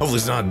is. Hopefully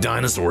it's not a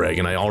dinosaur egg,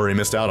 and I already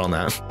missed out on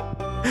that.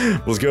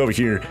 Let's go over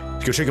here.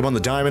 Let's go check up on the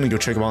diamond and go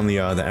check up on the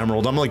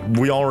emerald. I'm like,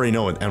 we already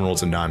know what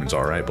emeralds and diamonds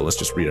are, right? But let's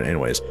just read it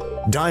anyways.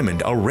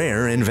 Diamond, a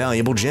rare and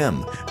valuable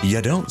gem.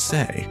 You don't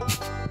say.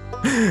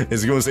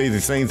 Is it going to say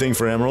the same thing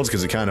for emeralds?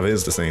 Because it kind of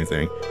is the same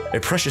thing. A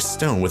precious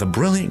stone with a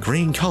brilliant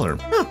green color.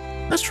 Huh,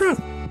 that's true.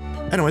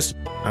 Anyways,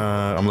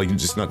 I'm like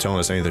just not telling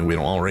us anything we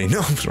don't already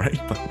know, right?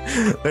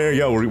 But there you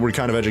go. We're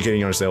kind of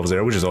educating ourselves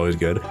there, which is always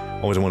good.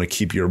 Always want to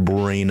keep your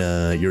brain,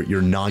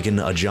 your noggin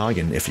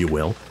a-jogging, if you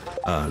will.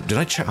 Did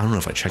I check? I don't know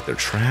if I checked their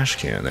trash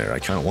can there. I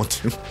kind of want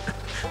to.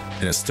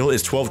 And it still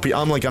is 12 p.m.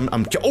 I'm like,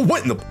 I'm. Oh,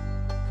 what in the?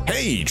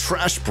 Hey,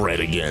 trash bread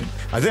again.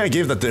 I think I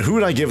gave that to. Who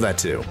did I give that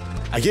to?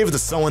 I gave it to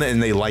someone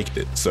and they liked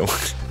it. So.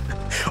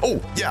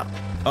 Oh yeah.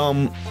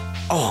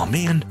 Oh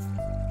man.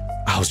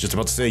 I was just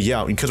about to say,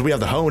 yeah, because we have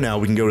the hoe now,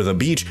 we can go to the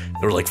beach.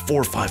 There were like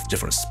 4 or 5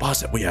 different spots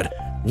that we had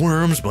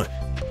worms, but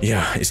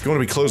yeah, it's going to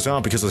be closed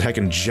off because of the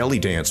heckin' jelly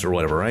dance or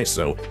whatever, right?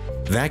 So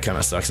that kind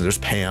of sucks. And there's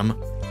Pam.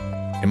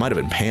 It might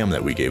have been Pam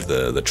that we gave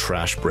the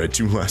trash bread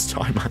to last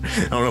time. I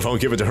don't know if I'll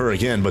give it to her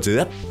again, but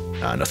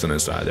nothing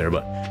inside there.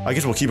 But I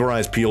guess we'll keep our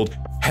eyes peeled.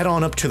 Head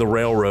on up to the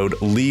railroad,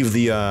 leave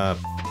the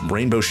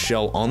rainbow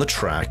shell on the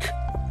track,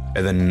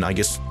 and then I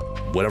guess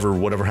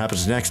whatever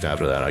happens next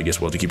after that, I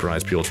guess we'll have to keep our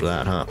eyes peeled for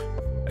that, huh?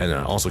 And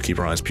also keep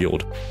our eyes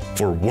peeled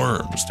for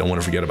worms. Don't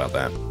want to forget about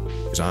that,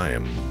 because I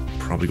am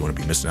probably going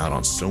to be missing out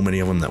on so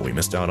many of them that we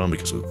missed out on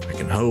because the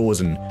freaking hoe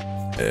wasn't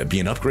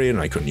being upgraded and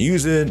I couldn't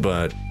use it.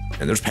 But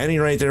and there's Penny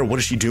right there. What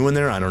is she doing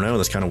there? I don't know.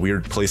 That's kind of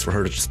weird place for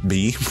her to just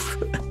be.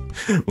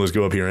 Let's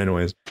go up here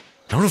anyways. I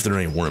don't know if there are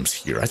any worms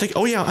here. I think.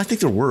 Oh yeah, I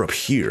think there were up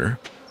here.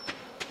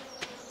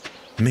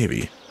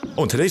 Maybe.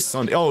 Oh, today's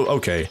Sunday. Oh,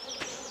 okay.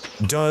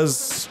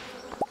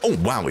 Oh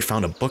wow, we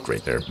found a book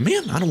right there.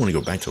 Man, I don't want to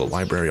go back to the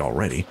library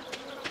already.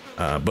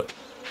 But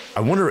I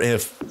wonder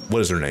if,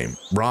 what is her name?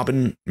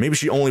 Robin, maybe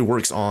she only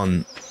works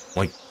on,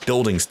 like,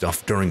 building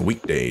stuff during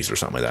weekdays or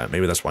something like that.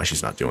 Maybe that's why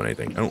she's not doing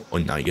anything.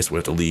 I guess we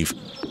have to leave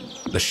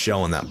the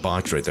shell in that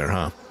box right there,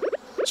 huh?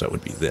 So it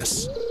would be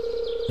this.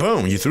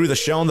 Boom, you threw the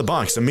shell in the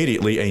box.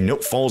 Immediately, a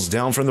note falls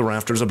down from the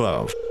rafters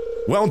above.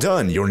 Well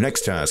done, your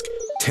next task.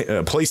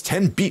 Place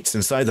 10 beets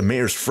inside the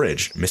mayor's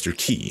fridge, Mr.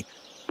 Key.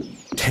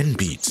 10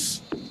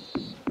 beets.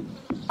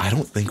 I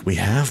don't think we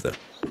have them.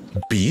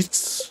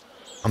 Beets?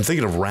 I'm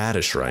thinking of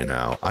radish right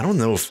now. I don't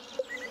know if...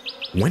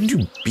 When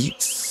do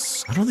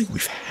beets... I don't think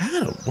we've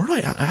had them.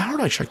 How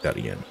did I check that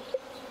again?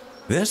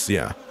 This?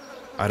 Yeah.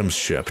 Items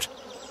shipped.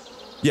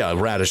 Yeah,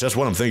 radish. That's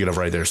what I'm thinking of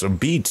right there. So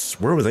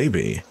beets, where would they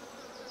be?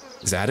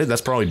 Is that it?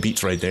 That's probably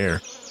beets right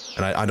there.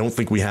 And I don't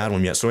think we had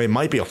one yet. So it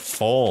might be a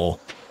fall...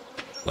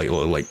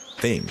 Like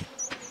thing.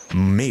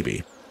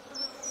 Maybe.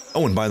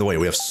 Oh, and by the way,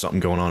 we have something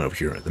going on over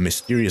here. The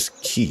mysterious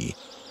key.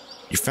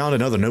 You found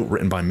another note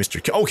written by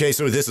Mr. K. Okay,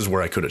 so this is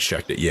where I could have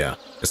checked it, yeah.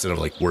 Instead of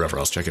like wherever I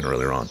was checking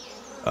earlier on.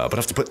 But I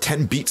have to put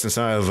 10 beets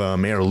inside of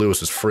Mayor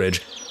Lewis's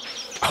fridge.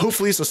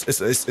 Hopefully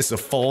it's a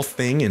fall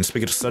thing, and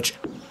speaking of such,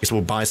 I guess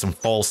we'll buy some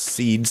fall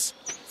seeds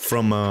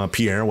from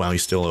Pierre while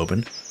he's still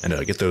open.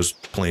 And get those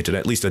planted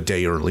at least a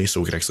day early, so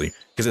we can actually...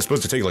 Because it's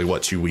supposed to take like,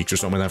 what, 2 weeks or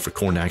something like that for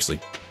corn to actually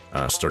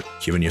start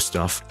giving you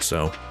stuff.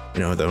 So, you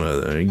know,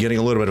 getting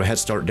a little bit of a head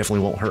start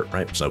definitely won't hurt,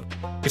 right? So,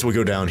 I guess we'll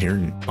go down here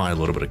and buy a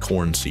little bit of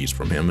corn seeds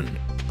from him and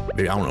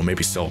maybe, I don't know,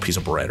 maybe sell a piece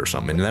of bread or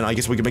something. And then I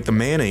guess we can make the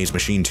mayonnaise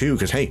machine too,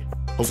 because hey,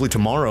 hopefully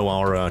tomorrow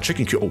our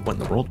chicken coop... Oh, what in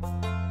the world?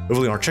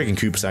 Hopefully our chicken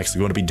coop is actually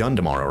going to be done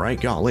tomorrow,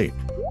 right? Golly.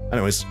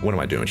 Anyways, what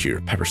am I doing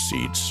here? Pepper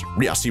seeds.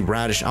 Yeah, I see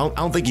radish. I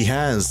don't think he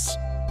has...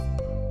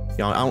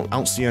 Yeah, I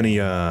don't see any,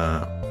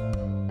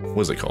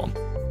 what is it called?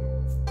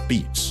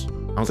 Beets.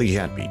 I don't think he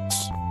had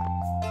beets.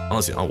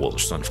 Unless, oh, well,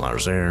 there's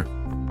sunflowers there.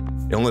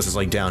 Unless it's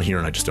like down here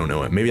and I just don't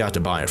know it. Maybe I have to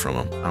buy it from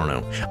him. I don't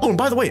know. Oh, and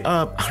by the way,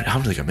 I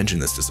don't think I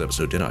mentioned this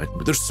episode, did I?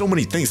 But there's so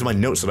many things in my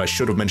notes that I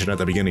should have mentioned at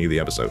the beginning of the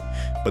episode.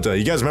 But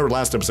you guys remember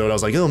last episode, I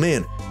was like, oh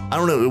man, I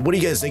don't know. What do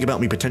you guys think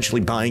about me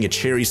potentially buying a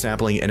cherry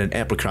sapling and an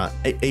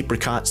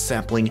apricot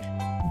sapling?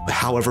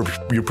 However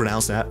you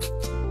pronounce that.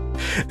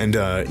 And,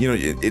 you know,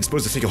 it's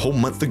supposed to take a whole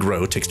month to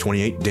grow. It takes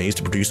 28 days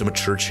to produce a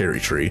mature cherry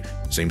tree.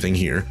 Same thing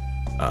here.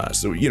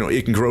 So, you know,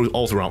 it can grow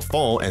all throughout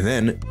fall, and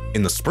then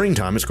in the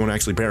springtime, it's going to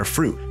actually bear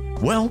fruit.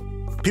 Well,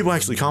 people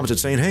actually commented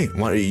saying, hey,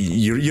 why,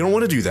 you don't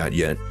want to do that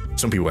yet.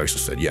 Some people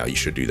actually said, yeah, you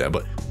should do that.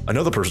 But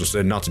another person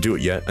said not to do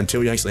it yet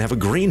until you actually have a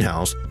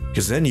greenhouse,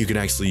 because then you can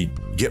actually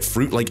get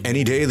fruit like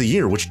any day of the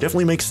year, which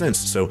definitely makes sense.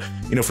 So,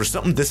 you know, for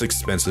something this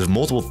expensive,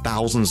 multiple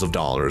thousands of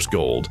dollars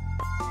gold,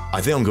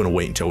 I think I'm going to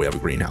wait until we have a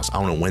greenhouse. I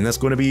don't know when that's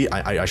going to be.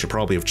 I should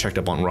probably have checked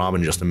up on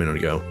Robin just a minute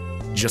ago,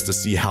 just to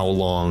see how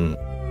long,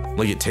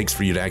 like, it takes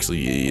for you to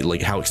actually,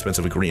 like, how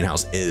expensive a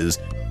greenhouse is,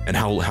 and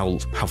how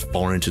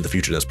far into the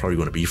future that's probably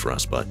going to be for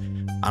us. But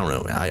I don't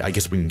know. I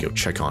guess we can go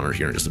check on her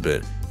here in just a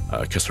bit,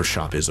 because her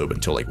shop is open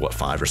until, like, what,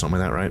 5 or something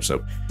like that, right?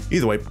 So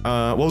either way,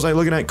 what was I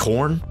looking at?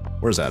 Corn?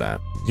 Where's that at?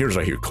 Here's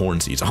right here,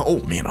 corn seeds. Oh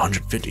man,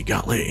 150,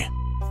 golly.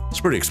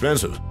 It's pretty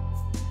expensive.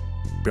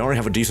 We already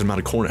have a decent amount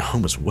of corn at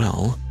home as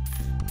well.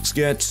 Let's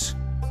get,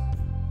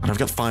 and I've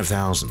got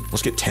 5,000.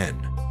 Let's get 10.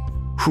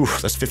 Whew,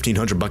 that's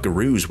 1,500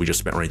 buckaroos we just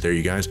spent right there,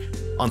 you guys.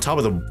 On top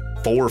of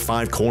the 4 or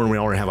 5 corn we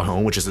already have at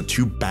home, which isn't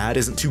too bad,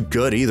 isn't too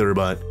good either,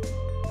 but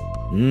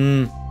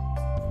kind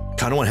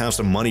of want to have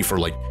some money for,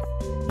 like,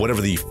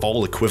 whatever the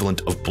fall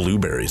equivalent of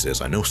blueberries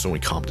is. I know someone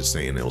commented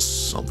saying it was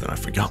something. I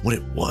forgot what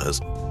it was.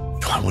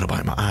 I want to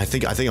buy my. I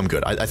think I'm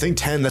good. I think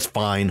 10. That's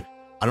fine.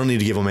 I don't need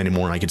to give them any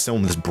more. And I could sell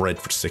them this bread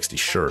for 60.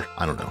 Sure.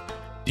 I don't know.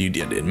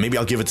 Maybe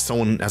I'll give it to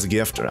someone as a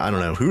gift. Or I don't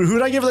know. Who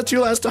did I give that to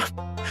last time?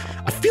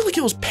 I feel like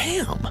it was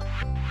Pam.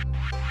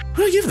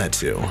 Who did I give that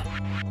to?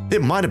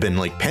 It might have been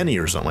like Penny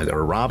or something like that,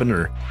 or Robin,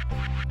 or.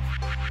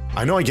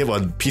 I know I gave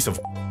a piece of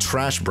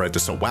trash bread to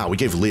some. Wow, we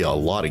gave Leah a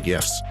lot of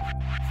gifts.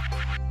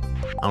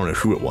 I don't know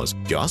who it was.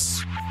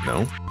 Gus?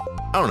 No.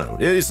 I don't know.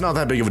 It's not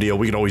that big of a deal.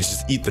 We can always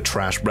just eat the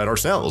trash bread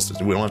ourselves.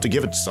 We don't have to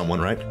give it to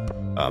someone, right?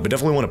 But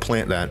definitely want to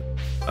plant that,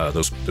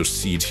 those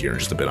seeds here in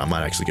just a bit. I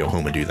might actually go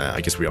home and do that.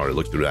 I guess we already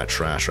looked through that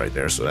trash right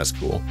there, so that's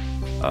cool.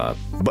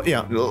 But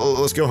yeah,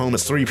 let's go home.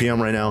 It's 3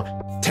 p.m. right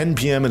now. 10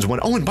 p.m. is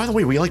when. Oh, and by the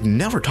way, we like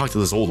never talked to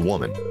this old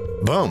woman.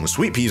 Boom.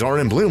 Sweet peas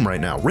aren't in bloom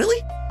right now.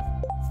 Really?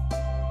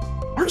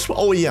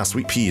 Oh yeah,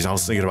 sweet peas. I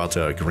was thinking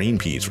about green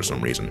peas for some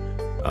reason.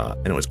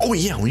 Anyways, oh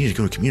yeah, we need to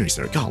go to community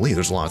center. Golly,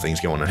 there's a lot of things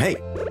going on. Hey,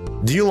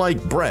 do you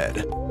like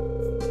bread?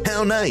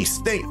 How nice.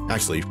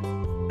 Actually,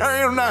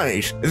 how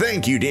nice.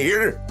 Thank you,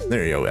 dear.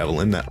 There you go,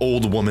 Evelyn, that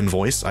old woman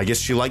voice. I guess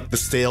she liked the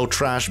stale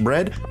trash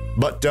bread,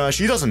 but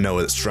she doesn't know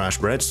it's trash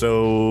bread,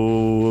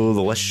 so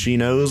the less she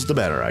knows, the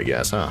better, I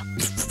guess, huh?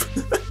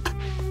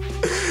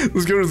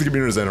 Let's go to the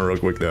community center real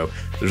quick, though.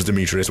 There's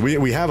Demetrius.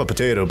 We have a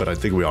potato, but I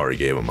think we already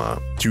gave him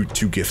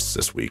two gifts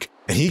this week.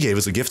 And he gave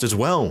us a gift as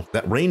well,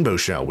 that rainbow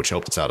shell, which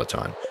helped us out a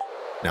ton.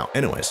 Now,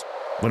 anyways,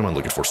 what am I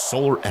looking for?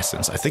 Solar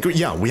essence. I think,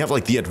 yeah, we have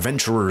like the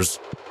adventurer's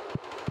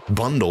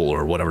bundle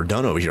or whatever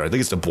done over here. I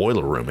think it's the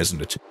boiler room,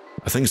 isn't it?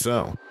 I think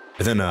so.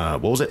 And then,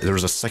 what was it? There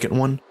was a second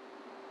one.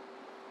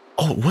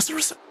 Oh, was there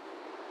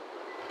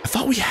I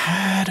thought we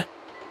had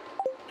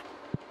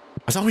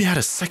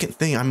a second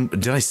thing.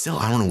 Did I sell?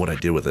 I don't know what I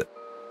did with it.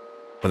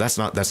 But that's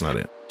not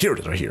it. Here it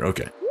is right here.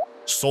 Okay.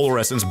 Solar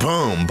essence.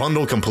 Boom.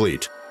 Bundle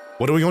complete.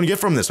 What are we going to get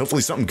from this?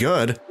 Hopefully something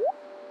good.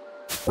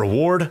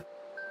 Reward.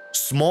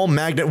 Small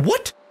magnet.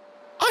 What?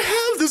 I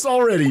have this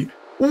already.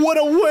 What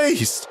a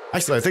waste.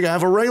 Actually, I think I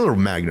have a regular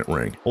magnet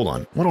ring. Hold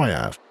on. What do I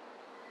have?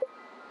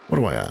 What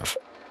do I have?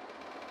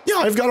 Yeah,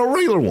 I've got a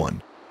regular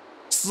one.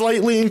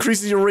 Slightly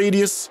increases your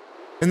radius.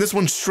 And this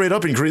one straight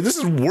up increase. This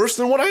is worse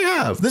than what I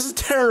have. This is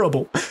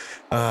terrible.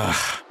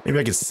 Maybe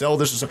I can sell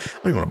this or something.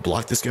 I'm going to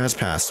block this guy's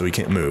path so he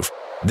can't move.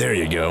 There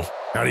you go.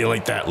 How do you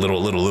like that,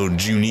 little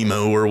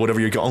Junimo or whatever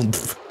you call him?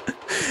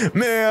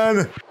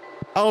 Man,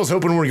 I was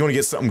hoping we were going to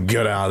get something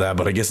good out of that,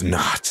 but I guess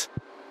not.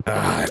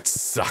 It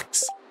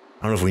sucks.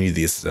 I don't know if we need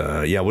these.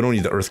 Yeah, we don't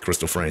need the earth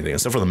crystal for anything,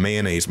 except for the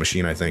mayonnaise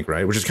machine, I think,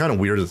 right? Which is kind of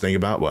weird to think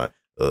about, but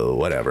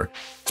whatever.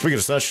 Speaking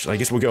of such, I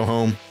guess we'll go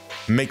home,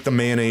 make the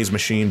mayonnaise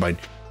machine by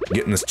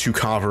getting this 2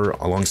 copper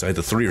alongside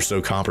the 3 or so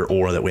copper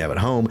ore that we have at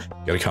home.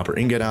 Get a copper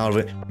ingot out of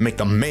it. Make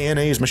the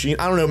mayonnaise machine.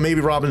 I don't know.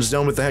 Maybe Robin's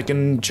done with the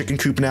heckin' chicken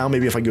coop now.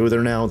 Maybe if I go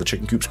there now, the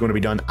chicken coop's going to be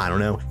done. I don't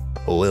know.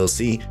 We'll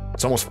see.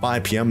 It's almost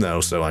 5 p.m.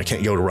 though, so I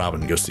can't go to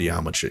Robin and go see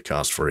how much it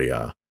costs for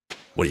a,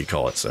 what do you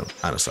call it? So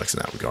kind of sucks in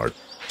that regard.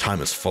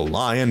 Time is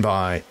flying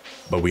by,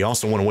 but we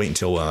also want to wait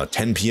until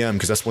 10 p.m.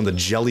 because that's when the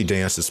jelly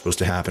dance is supposed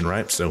to happen,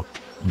 right? So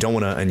don't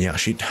want to, and yeah,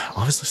 she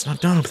obviously it's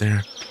not done up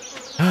there.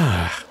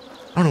 I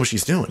don't know what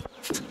she's doing.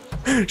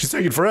 She's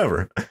taking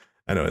forever.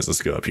 Anyways,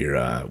 let's go up here.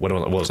 What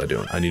was I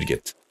doing? I need to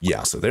get,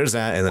 yeah, so there's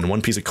that, and then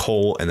 1 piece of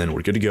coal, and then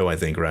we're good to go, I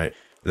think, right?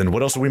 And then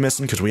what else are we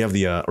missing? Because we have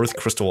the earth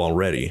crystal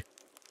already.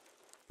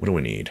 What do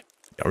we need?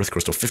 Yeah, earth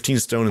crystal, 15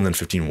 stone, and then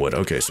 15 wood.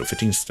 Okay, so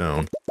 15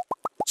 stone.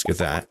 Let's get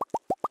that.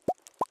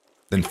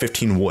 Then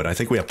 15 wood. I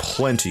think we have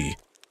plenty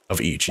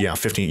of each. Yeah,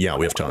 15. Yeah,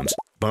 we have tons.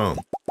 Boom.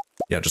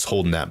 Yeah, just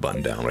holding that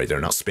button down right there.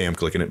 Not spam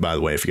clicking it, by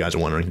the way, if you guys are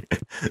wondering.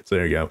 So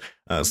there you go.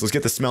 So let's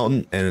get this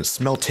smelting, and it's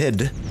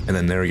smelted, and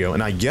then there we go.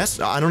 And I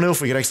guess, I don't know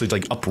if we could actually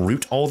like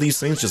uproot all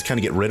these things, just kind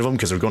of get rid of them,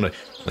 because they're going to,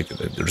 like,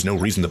 there's no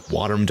reason to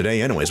water them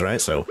today anyways,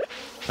 right? So,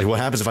 like, what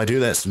happens if I do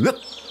this?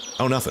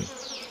 Oh, nothing.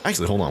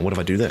 Actually, hold on, what if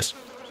I do this?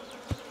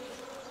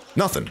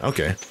 Nothing,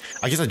 okay.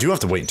 I guess I do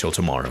have to wait until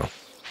tomorrow.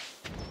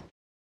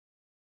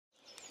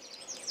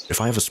 If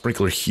I have a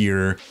sprinkler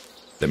here,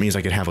 that means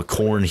I could have a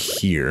corn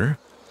here.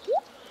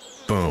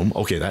 Boom.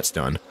 Okay, that's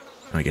done.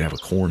 I can have a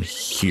corn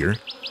here.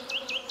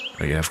 I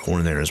can have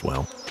corn there as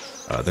well.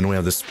 Then we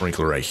have this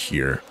sprinkler right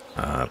here.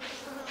 And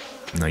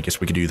I guess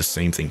we could do the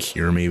same thing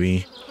here,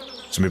 maybe.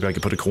 So maybe I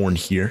could put a corn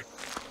here.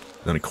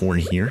 Then a corn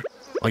here.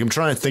 Like, I'm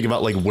trying to think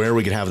about, like, where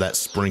we could have that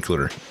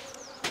sprinkler.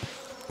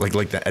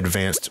 Like that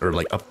advanced or,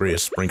 like, upgraded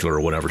sprinkler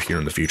or whatever here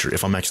in the future.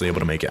 If I'm actually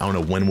able to make it. I don't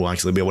know when we'll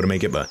actually be able to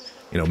make it, but,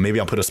 you know, maybe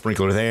I'll put a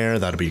sprinkler there.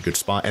 That'll be a good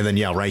spot. And then,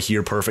 yeah, right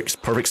here, perfect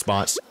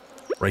spots.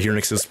 Right here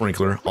next to the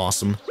sprinkler.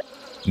 Awesome.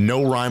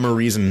 No rhyme or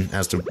reason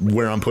as to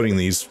where I'm putting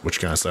these, which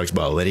kind of sucks,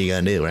 but what are you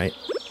gonna do, right?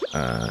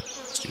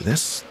 Let's do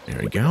this.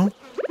 There we go.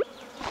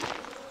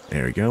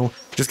 There we go.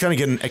 Just kind of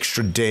get an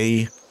extra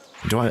day.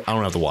 I don't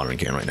have the watering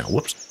can right now.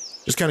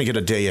 Whoops. Just kind of get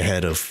a day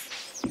ahead of,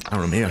 I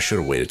don't know, maybe I should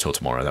have waited till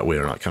tomorrow. That way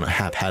they're not kind of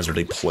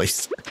haphazardly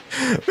placed.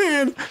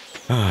 Man.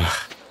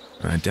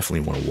 I definitely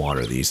want to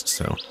water these,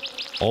 so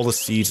all the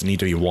seeds need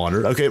to be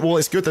watered. Okay, well,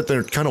 it's good that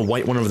they're kind of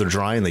white whenever they're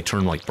dry and they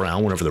turn like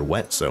brown whenever they're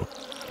wet, so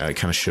it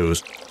kind of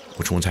shows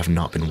which ones have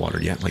not been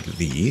watered yet, like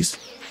these.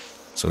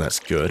 So that's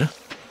good.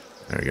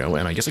 There we go.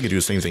 And I guess I could do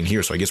the same thing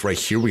here. So I guess right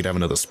here we could have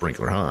another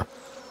sprinkler, huh?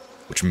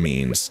 Which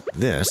means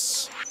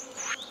this.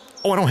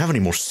 Oh, I don't have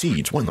any more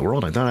seeds. What in the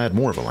world? I thought I had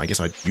more of them. I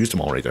guess I used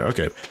them all right there.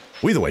 Okay.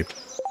 Well, either way.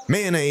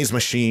 Mayonnaise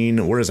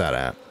machine. Where is that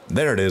at?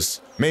 There it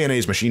is.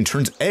 Mayonnaise machine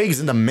turns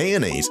eggs into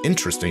mayonnaise.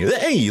 Interesting.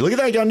 Hey, look at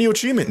that. I got a new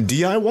achievement.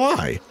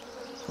 DIY.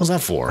 What's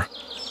that for?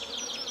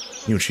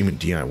 New achievement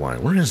DIY.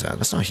 Where is that?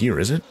 That's not here,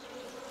 is it?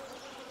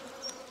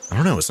 I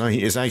don't know. It's not.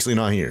 It's actually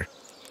not here.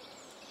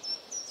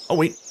 Oh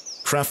wait,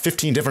 craft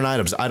 15 different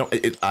items.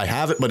 I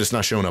have it, but it's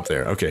not showing up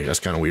there. Okay,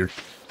 that's kind of weird.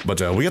 But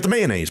we got the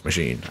mayonnaise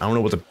machine. I don't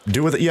know what to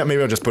do with it. Yeah, maybe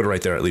I'll just put it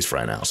right there at least for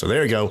right now. So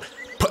there you go.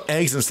 Put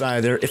eggs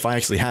inside there if I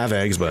actually have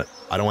eggs, but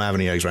I don't have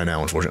any eggs right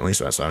now, unfortunately.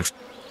 So that sucks.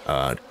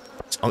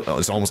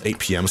 It's almost 8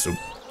 p.m. So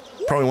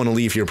probably want to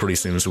leave here pretty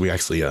soon. So we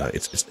actually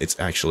it's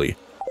actually,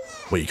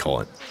 what do you call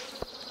it?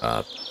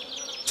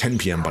 10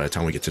 p.m. by the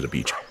time we get to the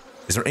beach.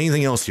 Is there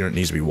anything else here that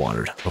needs to be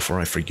watered before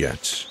I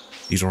forget?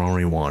 These are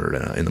already watered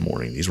in the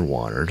morning. These are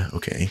watered.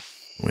 Okay.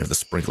 We have the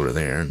sprinkler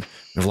there. And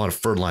we have a lot of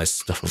fertilized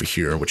stuff over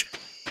here, which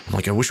I'm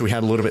like, I wish we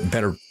had a little bit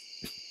better,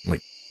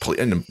 like,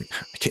 and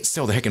I can't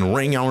sell the heckin'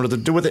 ring. I don't know what to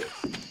do with it.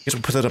 I guess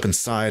we'll put that up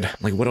inside.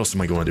 Like, what else am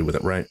I going to do with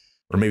it, right?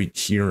 Or maybe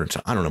here.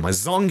 I don't know. My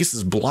zongus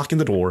is blocking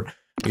the door.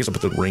 I guess I'll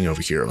put the ring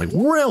over here. Like,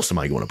 where else am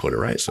I going to put it,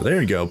 right? So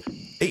there you go.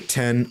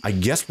 8:10. I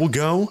guess we'll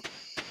go.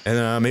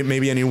 And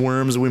maybe any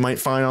worms we might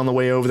find on the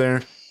way over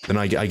there. Then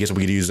I guess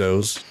we could use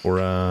those. Or,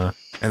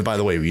 and by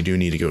the way, we do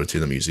need to go to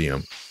the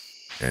museum.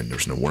 And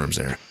there's no worms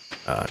there.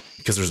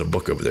 Because there's a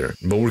book over there.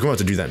 But we're going to have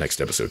to do that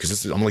next episode.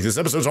 Because I'm like, this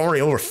episode's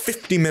already over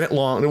 50-minute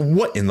long.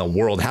 What in the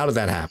world? How did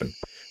that happen?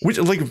 We,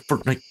 like, for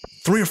like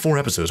 3 or 4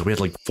 episodes, we had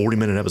like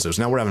 40-minute episodes.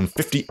 Now we're having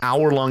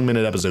 50-hour-long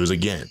minute episodes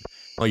again.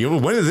 Like,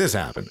 when did this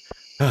happen?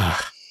 And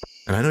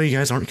I know you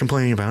guys aren't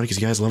complaining about it because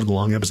you guys love the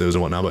long episodes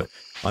and whatnot. But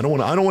I don't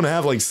want to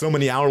have like so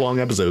many hour-long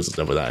episodes and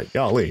stuff like that.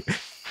 Golly.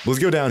 Let's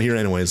go down here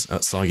anyways.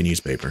 Soggy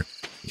newspaper.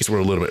 I guess we're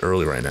a little bit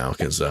early right now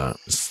because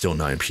it's still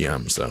 9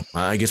 p.m. So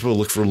I guess we'll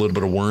look for a little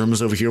bit of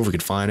worms over here if we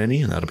could find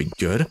any. That'll be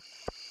good.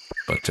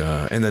 But,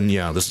 and then,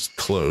 yeah, this is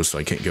closed, so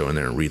I can't go in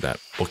there and read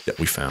that book that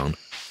we found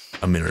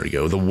a minute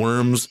ago. The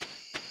worms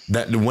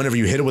that whenever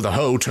you hit it with a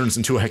hoe turns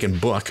into a heckin'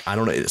 book. I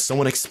don't know.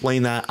 Someone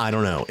explain that. I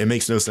don't know. It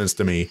makes no sense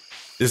to me.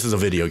 This is a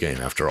video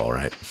game after all,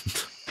 right?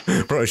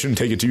 Probably shouldn't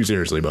take it too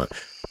seriously, but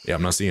yeah,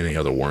 I'm not seeing any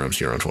other worms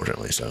here,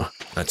 unfortunately, so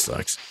that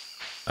sucks.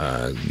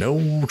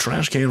 No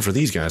trash can for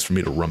these guys for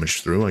me to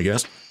rummage through, I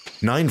guess.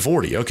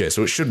 9:40. Okay,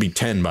 so it should be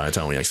 10 by the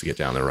time we actually get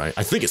down there, right?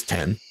 I think it's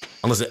 10.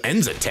 Unless it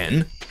ends at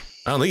 10.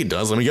 I don't think it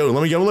does. Let me go.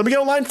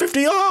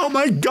 9:50. Oh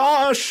my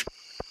gosh.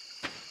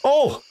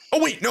 Oh,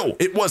 wait, no,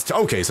 it was.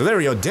 Okay, so there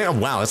we go. Damn,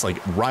 wow, that's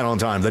like right on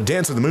time. The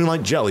Dance of the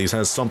Moonlight Jellies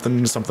has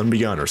something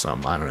begun or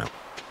something. I don't know.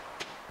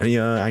 Any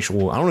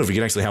actual, I don't know if we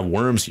can actually have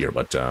worms here,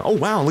 but oh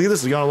wow, look at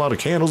this. We got a lot of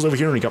candles over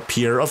here, and we got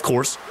Pierre, of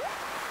course,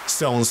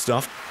 selling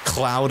stuff.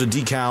 Cloud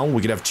decal.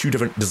 We could have 2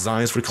 different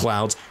designs for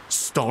clouds.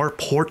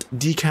 Starport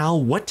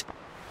decal. What?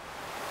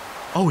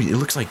 Oh, it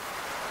looks like,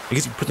 I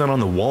guess you put that on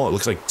the wall. It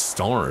looks like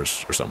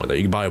stars or something like that.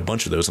 You can buy a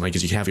bunch of those, and I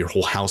guess you can have your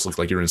whole house look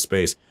like you're in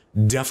space.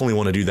 Definitely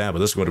want to do that, but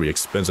this is going to be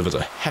expensive as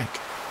a heck.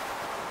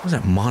 What's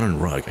that modern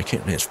rug? I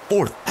can't, man, it's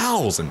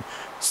 4,000.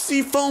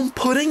 Seafoam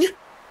pudding?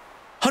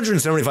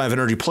 175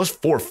 energy plus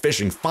 4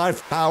 fishing,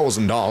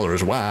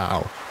 $5,000.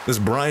 Wow. This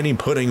briny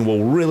pudding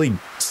will really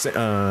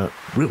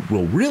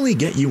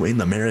get you in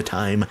the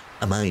maritime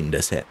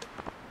mindset.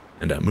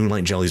 and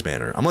Moonlight Jellies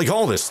banner. I'm like,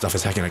 all this stuff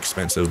is heckin'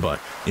 expensive, but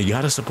you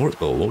gotta support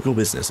the local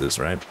businesses,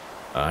 right?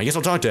 I guess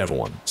I'll talk to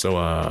everyone.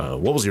 So,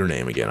 what was your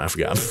name again? I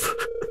forgot.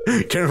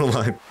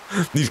 Caroline.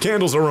 These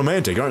candles are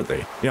romantic, aren't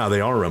they? Yeah,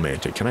 they are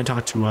romantic. Can I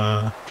talk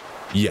to,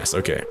 yes,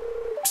 okay.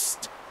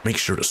 Psst. Make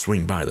sure to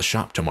swing by the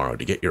shop tomorrow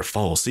to get your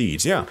fall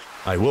seeds. Yeah,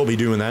 I will be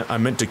doing that. I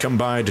meant to come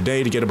by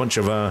today to get a bunch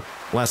of,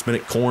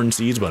 last-minute corn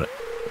seeds, but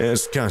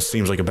it kind of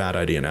seems like a bad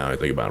idea now I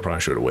think about it. Probably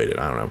should have waited.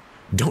 I don't know.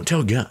 Don't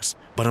tell Gus,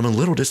 but I'm a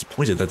little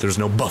disappointed that there's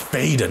no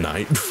buffet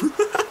tonight.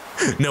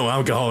 No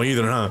alcohol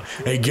either, huh?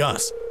 Hey,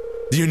 Gus,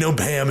 do you know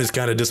Pam is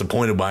kind of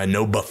disappointed by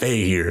no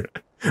buffet here?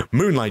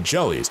 Moonlight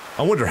Jellies.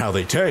 I wonder how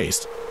they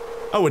taste.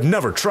 I would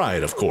never try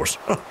it, of course.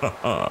 Can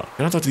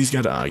I talk to these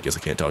guys? I guess I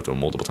can't talk to them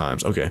multiple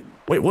times. Okay.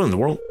 Wait, what in the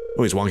world?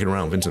 Oh, he's walking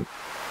around, Vincent.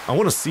 I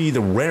want to see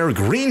the rare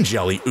green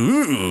jelly.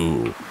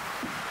 Ooh.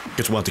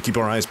 Guess we'll have to keep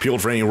our eyes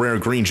peeled for any rare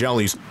green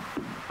jellies.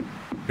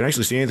 Can I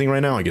actually see anything right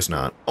now? I guess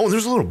not. Oh,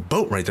 there's a little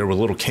boat right there with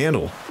a little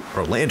candle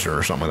or a lantern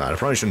or something like that. I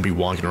probably shouldn't be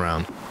walking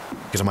around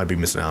because I might be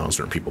missing out on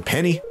certain people.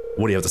 Penny,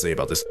 what do you have to say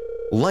about this?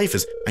 Life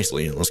is...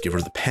 Nicely, let's give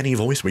her the Penny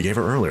voice we gave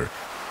her earlier.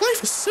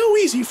 Life is so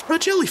easy for a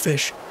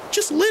jellyfish.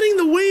 Just letting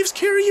the waves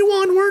carry you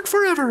onward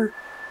forever.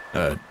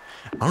 I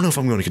don't know if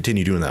I'm going to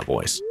continue doing that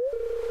voice.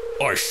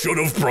 I should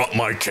have brought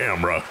my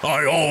camera.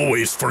 I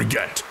always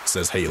forget,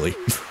 says Haley.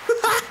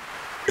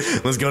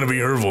 That's gonna be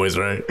her voice,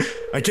 right?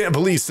 I can't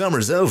believe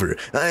summer's over.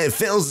 It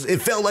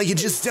felt like it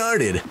just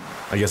started.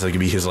 I guess that could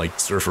be his like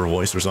surfer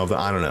voice or something.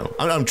 I don't know.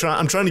 I'm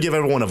trying to give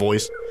everyone a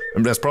voice.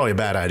 That's probably a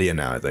bad idea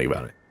now I think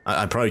about it.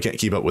 I probably can't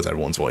keep up with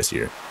everyone's voice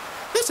here.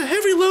 That's a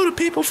heavy load of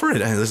people for it.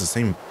 This is the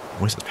same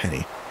voice as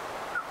Penny.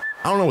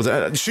 I don't know what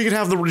that. She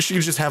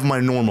could just have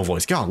my normal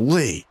voice.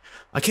 Golly,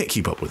 I can't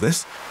keep up with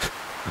this.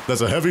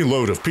 That's a heavy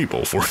load of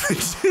people for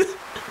it.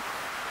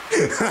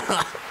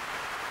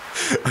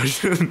 I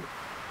shouldn't.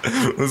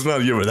 Let's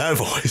not give her that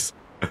voice.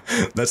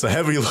 That's a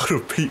heavy load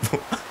of people.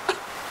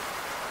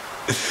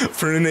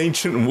 For an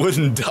ancient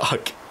wooden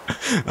dock.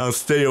 I'll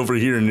stay over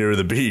here near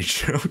the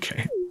beach.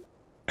 Okay.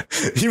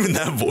 Even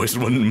that voice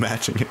wasn't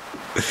matching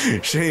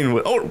it. Shane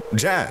would. Oh,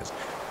 Jazz.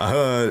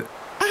 I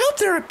hope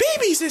there are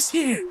babies this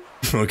year.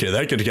 Okay,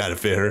 that could kind of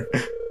fit her.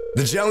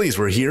 The jellies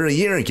were here a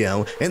year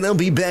ago, and they'll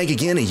be back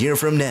again a year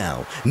from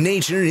now.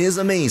 Nature is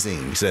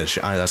amazing, says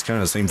that's kind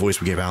of the same voice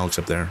we gave Alex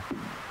up there.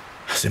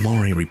 I'm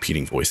already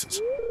repeating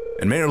voices.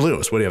 And Mayor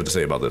Lewis, what do you have to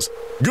say about this?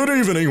 Good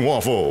evening,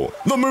 Waffle.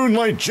 The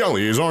Moonlight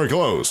Jellies are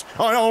close.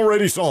 I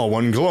already saw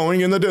one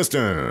glowing in the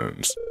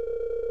distance.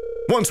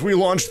 Once we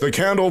launch the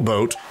candle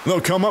boat, they'll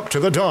come up to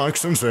the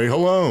docks and say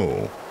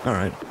hello. All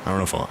right, I don't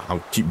know if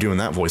I'll keep doing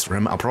that voice for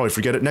him. I'll probably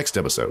forget it next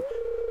episode.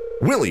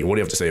 Willie, what do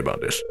you have to say about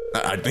this?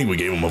 I think we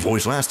gave him a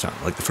voice last time,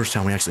 like the first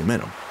time we actually met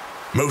him.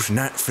 Most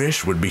night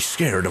fish would be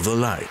scared of the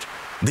light.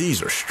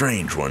 These are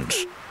strange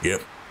ones.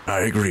 Yep, I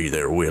agree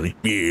there, Willie.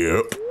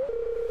 Yep.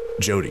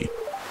 Jody.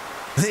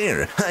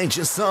 There, I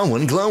just saw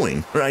one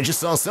glowing. Or I just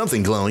saw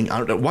something glowing. I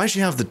don't know. Why does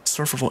she have the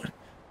surfer voice?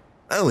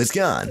 Oh, it's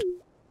gone.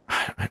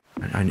 I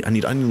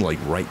need to, like,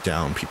 write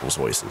down people's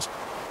voices.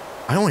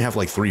 I only have,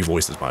 like, 3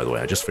 voices, by the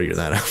way. I just figured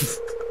that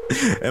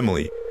out.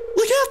 Emily.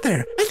 Look out there,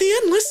 at the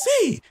endless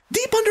sea.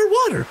 Deep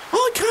underwater,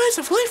 all kinds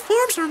of life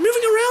forms are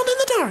moving around in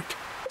the dark,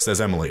 says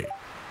Emily.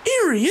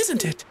 Eerie,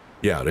 isn't it?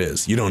 Yeah, it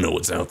is. You don't know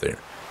what's out there.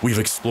 We've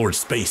explored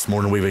space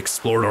more than we've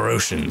explored our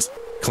oceans.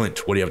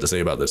 Clint, what do you have to say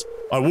about this?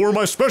 I wore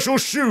my special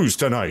shoes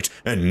tonight,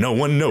 and no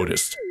one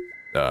noticed.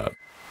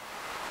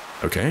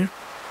 Okay.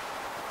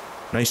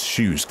 Nice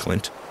shoes,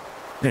 Clint.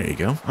 There you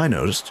go. I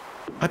noticed.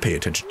 I pay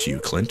attention to you,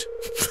 Clint.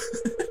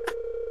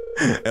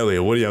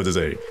 Elliot, what do you have to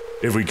say?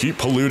 If we keep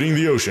polluting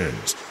the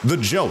oceans, the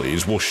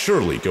jellies will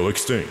surely go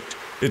extinct.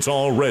 It's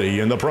already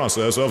in the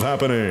process of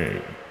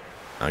happening.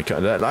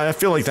 I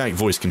feel like that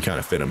voice can kind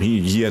of fit him.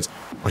 He has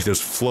like those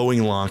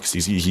flowing locks.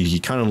 He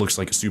kind of looks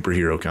like a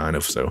superhero kind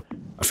of. So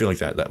I feel like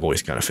that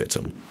voice kind of fits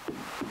him.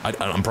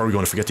 I'm probably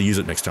going to forget to use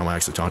it next time I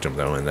actually talk to him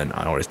though. And then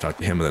I always talk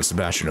to him and then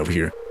Sebastian over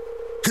here.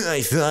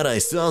 I thought I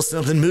saw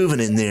something moving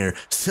in there.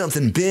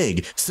 Something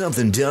big,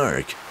 something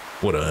dark.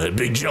 What, a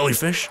big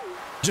jellyfish?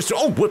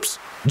 Oh, whoops.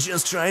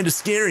 Just trying to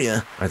scare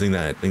you. I think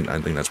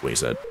that's what he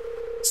said.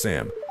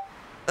 Sam.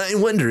 I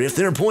wonder if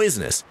they're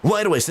poisonous.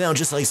 Why do I sound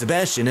just like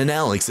Sebastian and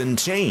Alex and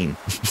Shane?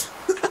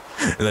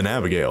 And then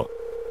Abigail.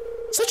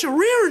 Such a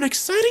rare and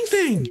exciting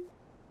thing.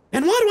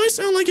 And why do I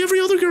sound like every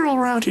other girl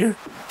around here?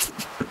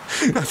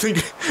 I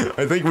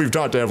think we've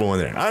talked to everyone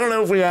there. I don't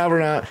know if we have or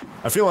not.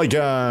 I feel like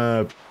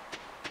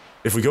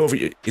if we go over,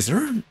 is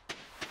there?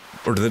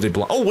 Or did they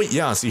block? Oh, wait,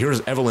 yeah, see,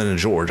 here's Evelyn and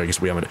George. I guess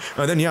we haven't.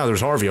 And then, yeah,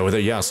 there's Harvey over there.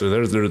 Yeah, so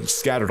they're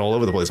scattered all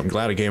over the place. I'm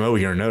glad I came over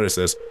here and noticed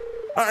this.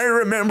 I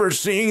remember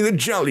seeing the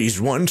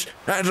jellies once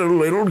as a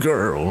little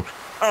girl.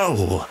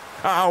 Oh,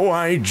 how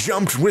I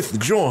jumped with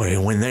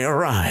joy when they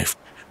arrived.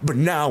 But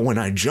now when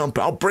I jump,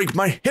 I'll break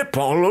my hip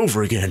all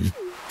over again.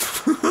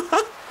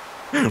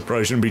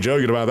 Probably shouldn't be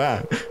joking about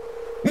that.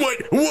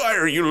 What? Why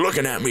are you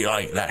looking at me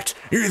like that?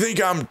 You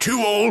think I'm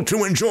too old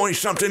to enjoy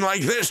something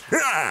like this?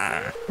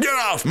 Ah, get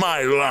off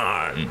my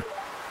lawn!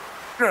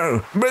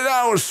 No, but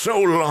that was so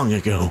long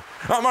ago.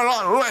 I'm a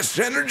lot less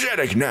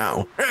energetic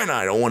now, and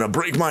I don't want to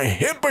break my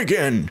hip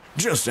again.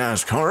 Just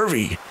ask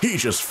Harvey. He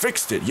just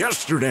fixed it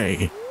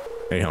yesterday.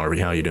 Hey, Harvey,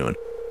 how you doing?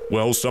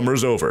 Well,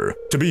 summer's over.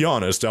 To be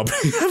honest, I'll be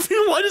happy.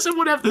 Why does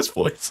everyone have this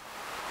voice?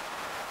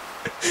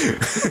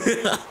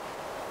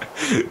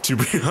 To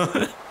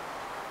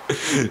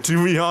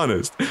be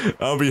honest,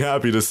 I'll be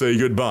happy to say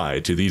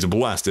goodbye to these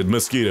blasted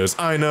mosquitoes.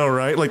 I know,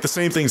 right? Like the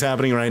same thing's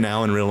happening right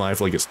now in real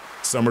life. Like it's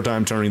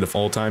summertime turning to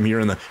fall time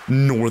here in the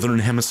northern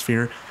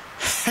hemisphere.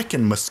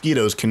 Heckin'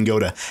 mosquitoes can go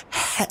to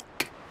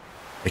heck.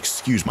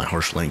 Excuse my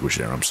harsh language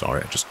there. I'm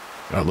sorry. I just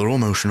got a little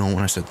emotional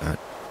when I said that.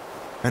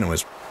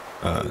 Anyways,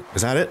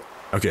 is that it?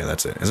 Okay,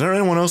 that's it. Is there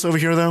anyone else over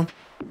here though?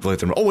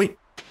 Oh wait.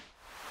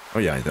 Oh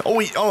yeah. Oh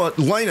wait. Oh,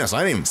 Linus.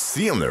 I didn't even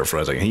see him there for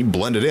a second. He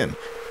blended in.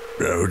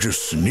 Oh,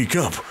 just sneak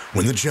up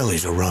when the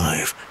jellies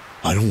arrive.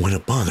 I don't want to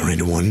bother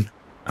anyone.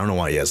 I don't know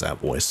why he has that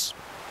voice.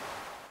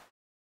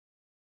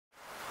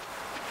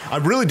 I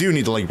really do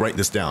need to like write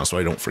this down so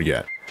I don't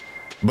forget.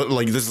 But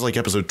like this is like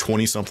episode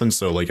 20 something,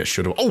 so like I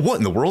should have. Oh, what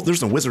in the world?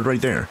 There's a wizard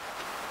right there,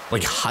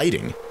 like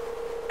hiding.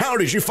 How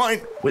did you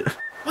find? Wait,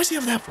 why does he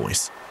have that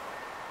voice?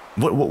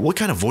 What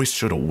kind of voice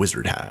should a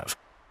wizard have?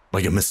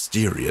 Like a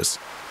mysterious,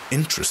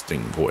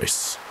 interesting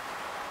voice.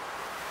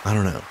 I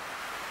don't know.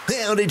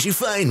 How did you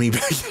find me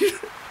back here?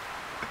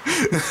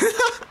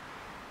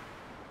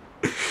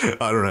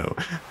 I don't know.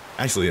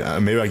 Actually,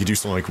 maybe I could do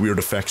some like weird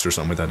effects or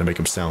something like that to make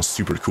him sound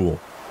super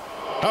cool.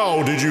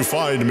 How did you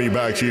find me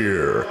back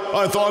here?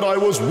 I thought I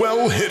was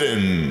well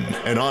hidden,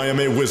 and I am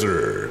a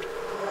wizard.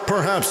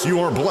 Perhaps you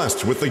are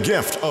blessed with the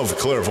gift of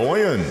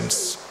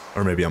clairvoyance.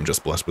 Or maybe I'm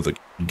just blessed with the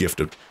gift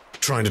of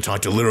trying to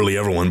talk to literally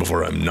everyone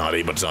before I'm not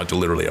able to talk to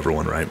literally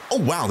everyone, right? Oh,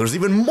 wow, there's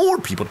even more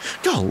people.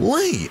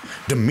 Golly.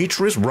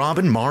 Demetrius,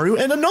 Robin, Mario,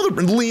 and another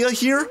Leah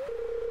here.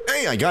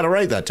 Hey, I got it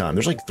right that time.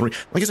 There's like 3.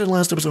 Like I said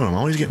last episode, I'm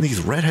always getting these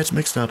redheads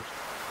mixed up.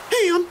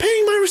 Hey, I'm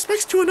paying my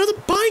respects to another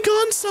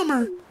bygone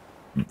summer.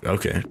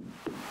 Okay.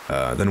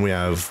 Then we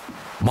have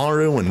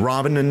Mario and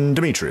Robin and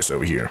Demetrius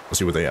over here. Let's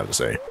see what they have to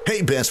say.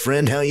 Hey, best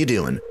friend, how you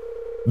doing?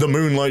 The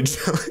Moonlight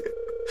Jelly.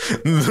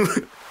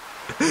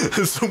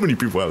 So many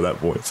people have that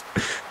voice.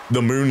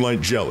 The Moonlight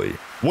Jelly.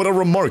 What a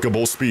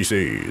remarkable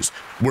species.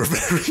 We're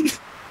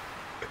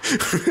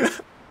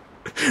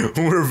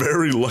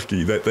very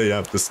lucky that they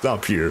have to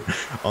stop here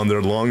on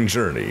their long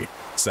journey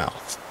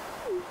south.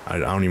 I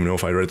don't even know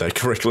if I read that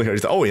correctly.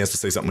 Oh, he has to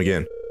say something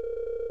again.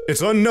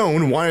 It's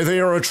unknown why they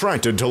are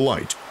attracted to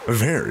light.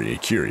 Very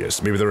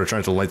curious. Maybe they're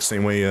attracted to light the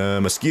same way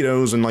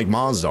mosquitoes and like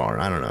moths are.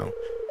 I don't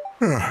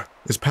know.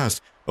 It's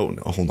past. Oh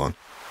no, hold on.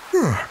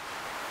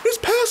 It's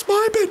past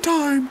my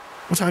bedtime.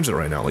 What time is it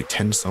right now? Like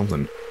 10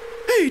 something.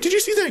 Hey, did you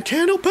see that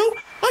candle boat?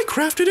 I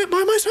crafted it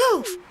by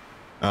myself.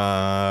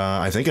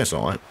 I think I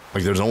saw it.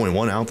 Like there's only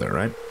one out there,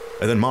 right?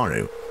 And then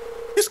Maru.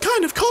 It's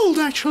kind of cold,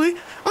 actually.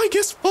 I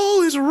guess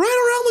fall is right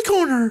around the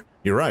corner.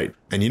 You're right.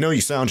 And you know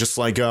you sound just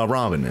like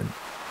Robin and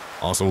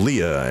also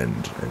Leah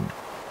and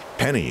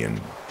Penny and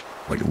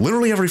like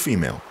literally every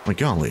female. Like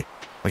golly.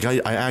 Like I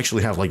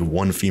actually have like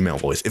one female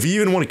voice. If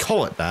you even want to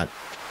call it that.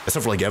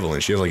 Except for like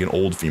Evelyn, she has like an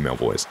old female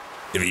voice.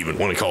 If you even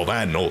want to call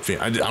that an old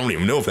female, I don't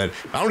even know if that,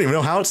 I don't even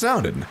know how it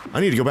sounded.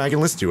 I need to go back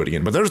and listen to it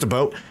again. But there's the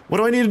boat. What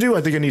do I need to do?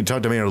 I think I need to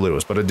talk to Mayor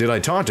Lewis. But did I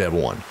talk to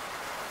everyone?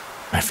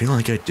 I feel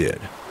like I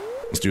did.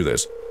 Let's do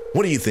this.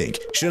 What do you think?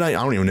 Should I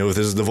don't even know if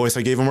this is the voice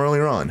I gave him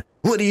earlier on.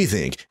 What do you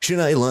think? Should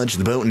I launch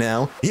the boat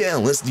now? Yeah,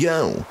 let's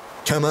go.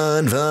 Come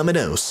on,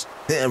 Vominos.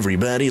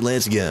 Everybody,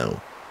 let's go.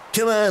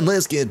 Come on,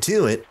 let's get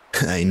to it.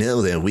 I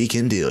know that we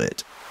can do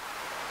it.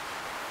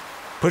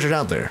 Push it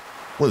out there.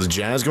 What is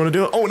Jazz going to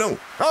do? Oh, no.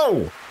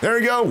 Oh, there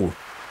we go.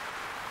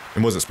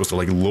 And was it supposed to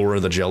like lure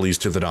the jellies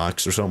to the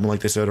docks or something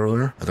like they said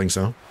earlier? I think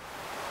so.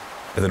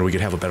 And then we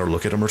could have a better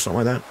look at them or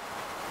something like that.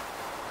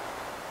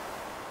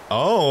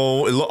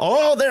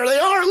 Oh, there they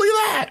are. Look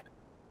at that.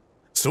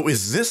 So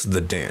is this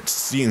the dance?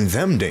 Seeing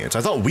them dance.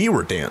 I thought we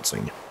were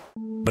dancing.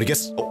 But I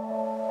guess...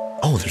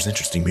 Oh, there's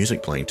interesting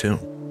music playing too.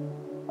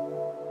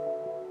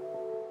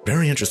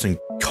 Very interesting,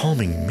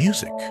 calming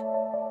music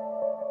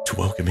to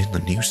welcome in the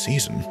new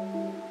season.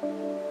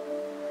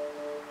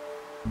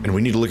 And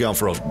we need to look out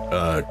for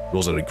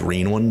was it a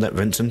green one that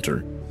Vincent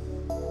or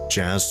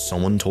Jazz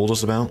someone told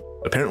us about?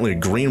 Apparently a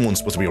green one's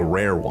supposed to be a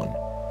rare one.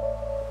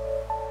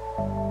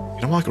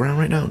 Can I walk around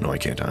right now? No, I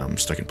can't. I'm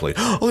stuck in place.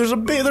 Oh,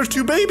 there's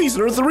 2 babies.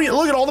 There are 3.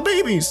 Look at all the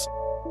babies.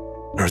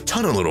 There are a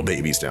ton of little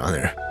babies down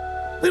there.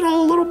 Look at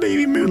all the little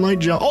baby Moonlight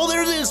Jelly. Oh,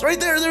 there it is, right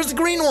there. There's the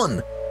green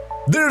one.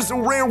 There's a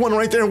rare one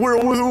right there.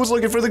 Who was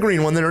looking for the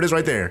green one? There it is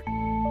right there.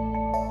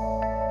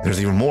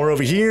 There's even more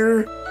over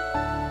here.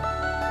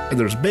 And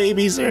there's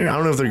babies there. I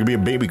don't know if there could be a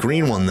baby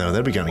green one though.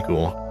 That'd be kind of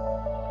cool.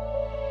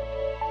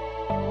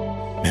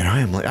 Man, I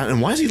am like, and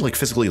why does he like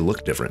physically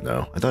look different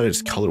though? I thought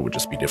his color would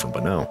just be different,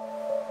 but no.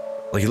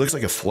 Like he looks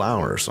like a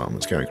flower or something.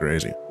 It's kind of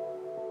crazy.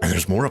 And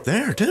there's more up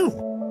there too.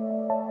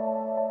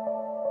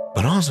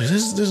 But honestly,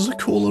 this is a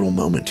cool little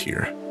moment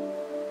here.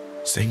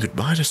 Saying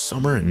goodbye to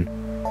summer and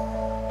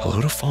hello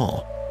to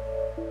fall.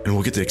 And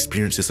we'll get to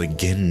experience this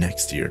again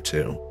next year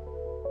too.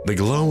 The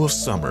glow of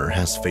summer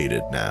has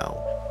faded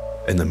now,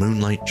 and the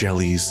moonlight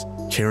jellies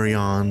carry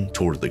on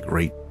toward the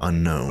great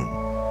unknown.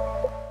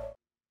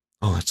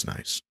 Oh, that's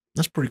nice.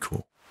 That's pretty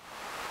cool.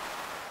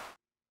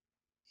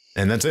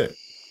 And that's it.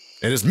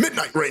 It is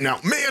midnight right now,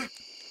 man.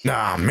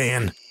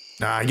 Man.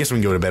 I guess we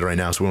can go to bed right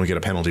now, so we won't get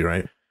a penalty,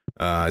 right?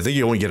 I think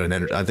you only get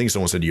I think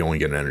someone said you only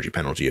get an energy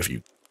penalty if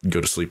you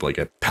go to sleep like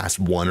at past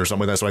 1 or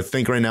something like that. So I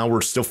think right now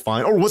we're still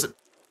fine. Or was it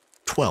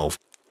 12?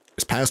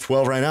 It's past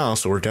 12 right now,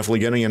 so we're definitely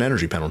getting an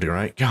energy penalty,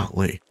 right?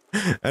 Golly.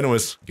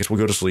 Anyways, I guess we'll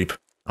go to sleep.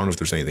 I don't know if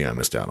there's anything I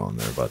missed out on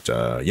there,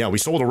 but yeah, we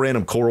sold a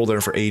random coral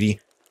there for 80,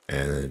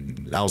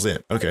 and that was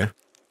it. Okay. And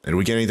did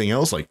we get anything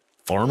else, like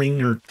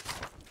farming or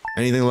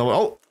anything level?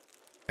 Oh,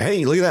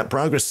 hey, look at that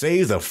progress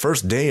save, the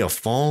first day of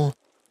fall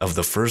of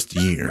the first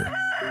year.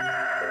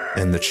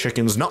 And the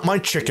chickens, not my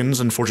chickens,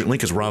 unfortunately,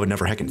 because Robin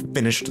never heckin'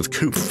 finished the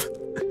coop.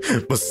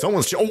 But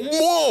someone's, oh,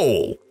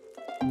 whoa!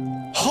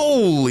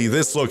 Holy,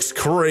 this looks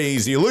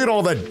crazy. Look at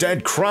all the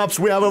dead crops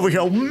we have over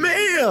here. Oh,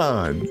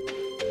 man!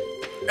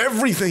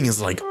 Everything is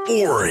like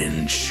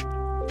orange.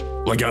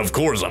 Like, of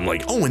course, I'm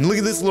like, oh, and look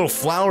at this little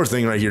flower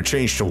thing right here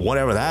changed to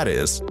whatever that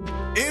is.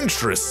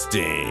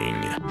 Interesting.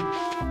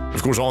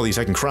 Of course, all these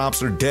heckin'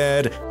 crops are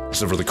dead,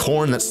 except for the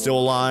corn that's still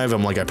alive.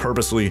 I'm like, I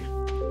purposely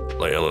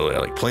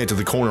like planted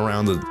the corn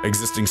around the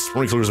existing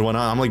sprinklers and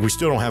whatnot. I'm like, we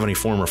still don't have any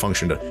form or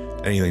function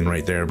to anything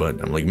right there,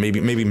 but I'm like,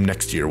 maybe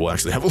next year we'll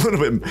actually have a little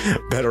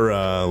bit better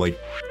like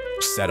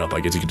setup, I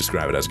guess you could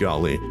describe it as.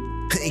 Golly.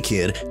 Hey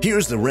kid,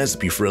 here's the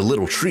recipe for a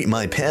little treat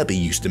my pappy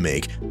used to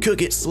make.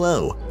 Cook it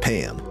slow,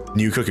 Pam.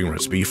 New cooking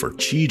recipe for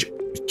cheese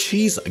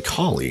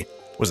cauli.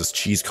 Was this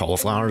cheese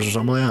cauliflowers or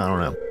something like that? I don't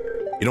know.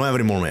 You don't have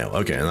any more mayo.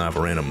 Okay, and I have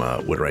a random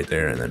wood right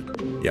there, and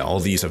then yeah, all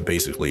these have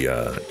basically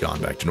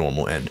gone back to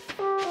normal, and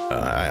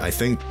I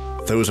think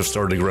those have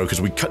started to grow because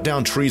we cut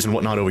down trees and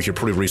whatnot over here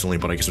pretty recently,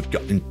 but I guess it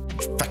got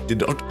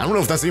infected. I don't know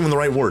if that's even the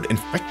right word.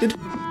 Infected?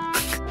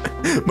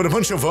 But a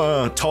bunch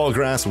of tall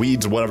grass,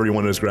 weeds, whatever you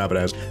want to describe it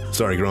as,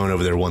 started growing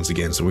over there once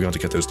again, so we got to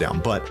cut those down.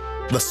 But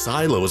the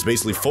silo is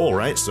basically full,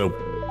 right? So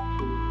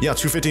yeah,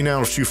 250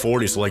 now is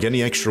 240, so like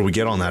any extra we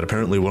get on that,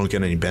 apparently we won't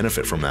get any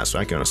benefit from that, so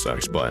that kind of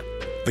sucks. But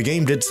the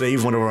game did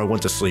save whenever I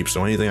went to sleep,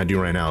 so anything I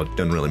do right now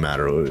doesn't really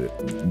matter.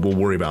 We'll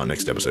worry about it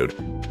next episode.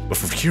 But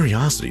for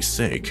curiosity's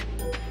sake,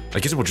 I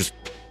guess we'll just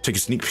take a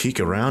sneak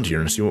peek around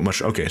here and see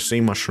what okay,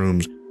 same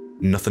mushrooms,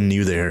 nothing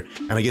new there.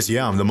 And I guess,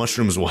 yeah, the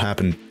mushrooms will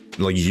happen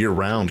like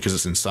year-round because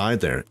it's inside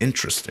there.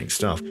 Interesting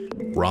stuff.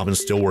 Robin's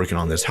still working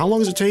on this. How long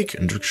does it take?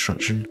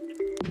 Instruction.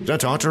 Did I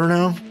talk to her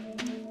now?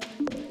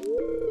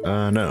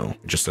 No.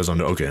 It just says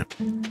on, okay.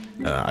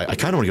 I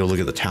kind of want to go look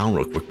at the town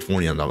real quick before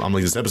we end up. I'm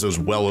like, this episode's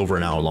well over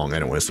an hour long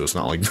anyway, so it's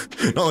not like,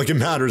 not like it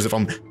matters if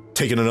I'm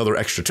taking another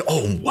extra,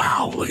 oh,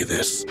 wow, look at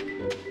this.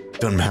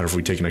 Doesn't matter if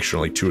we take an extra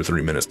like 2 or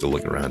 3 minutes to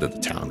look around at the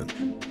town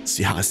and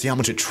see how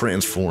much it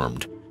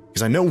transformed.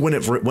 Because I know when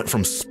it went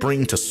from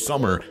spring to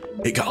summer,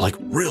 it got like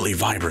really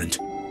vibrant.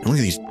 And look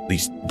at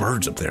these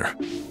birds up there.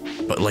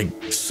 But like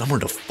summer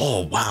to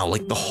fall, wow,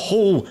 like the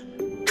whole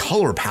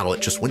color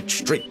palette just went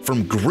straight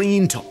from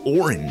green to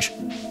orange,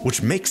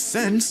 which makes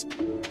sense.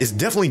 It's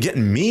definitely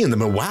getting me in the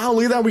mood. Wow,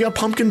 look at that, we got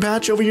pumpkin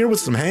patch over here with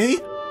some hay.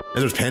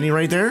 And there's Penny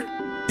right there.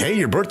 Hey,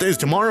 your birthday's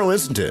tomorrow,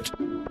 isn't it?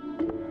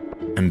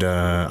 And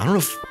I don't know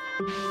if,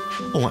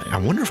 oh, I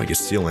wonder if I could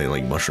steal any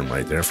like mushroom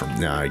right there from,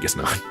 nah, I guess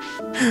not.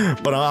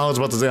 But I was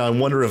about to say, I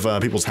wonder if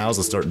people's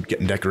houses start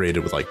getting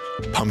decorated with like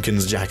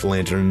pumpkins,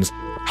 jack-o'-lanterns,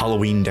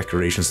 Halloween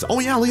decorations. Oh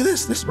yeah, look at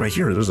this right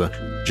here. There's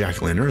a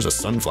jack-o'-lantern, there's a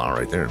sunflower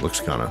right there. It looks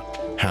kind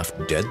of half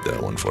dead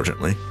though,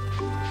 unfortunately.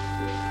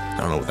 I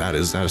don't know what that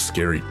is. Is that a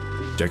scary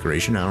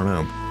decoration? I don't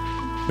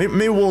know.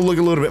 Maybe we'll look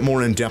a little bit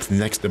more in depth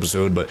next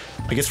episode, but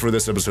I guess for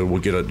this episode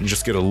we'll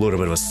just get a little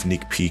bit of a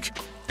sneak peek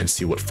and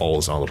see what fall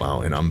is all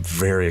about. And I'm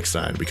very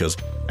excited because,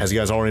 as you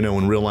guys already know,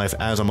 in real life,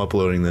 as I'm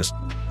uploading this,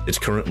 it's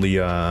currently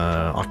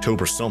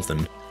October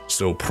something,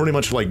 so pretty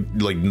much like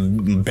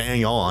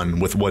bang on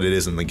with what it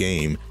is in the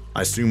game.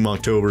 I assume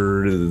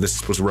October, this is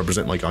supposed to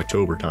represent like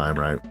October time,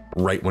 right?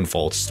 Right when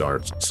fall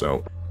starts.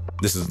 So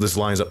this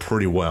lines up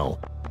pretty well,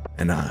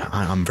 and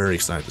I'm very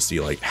excited to see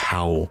like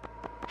how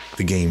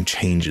the game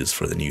changes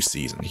for the new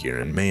season here.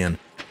 And man,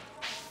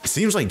 it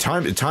seems like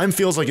time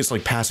feels like it's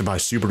like passing by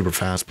super duper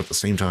fast, but at the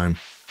same time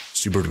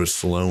super duper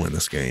slow in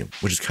this game,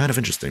 which is kind of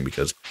interesting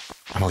because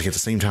I'm like, at the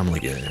same time,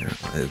 like, yeah,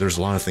 there's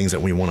a lot of things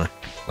that we want to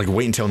like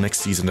wait until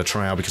next season to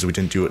try out because we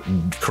didn't do it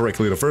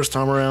correctly the first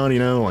time around, you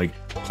know, like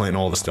planting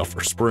all the stuff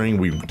for spring.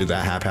 We did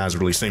that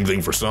haphazardly, same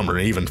thing for summer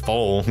and even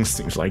fall.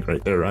 Seems like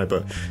right there, right?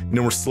 But you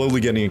know, we're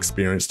slowly getting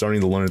experience,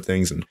 starting to learn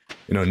things, and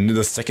you know,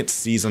 the second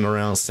season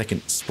around,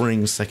 second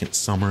spring, second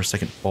summer,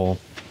 second fall,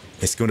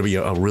 it's going to be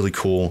a really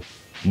cool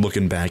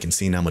looking back and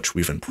seeing how much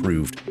we've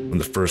improved from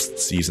the first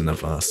season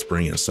of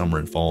spring and summer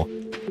and fall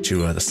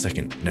to the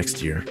second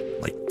next year,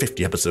 like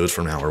 50 episodes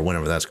from now or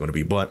whenever that's going to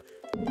be. But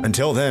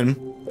until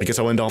then, I guess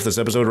I'll end off this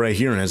episode right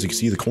here, and as you can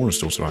see, the corn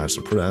still survives,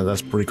 so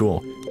that's pretty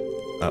cool.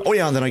 Oh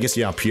yeah, and then I guess,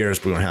 yeah,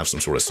 Pierre's we're gonna have some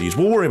sort of seeds.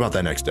 We'll worry about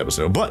that next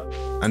episode. But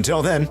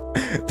until then,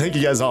 thank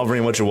you guys all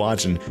very much for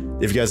watching.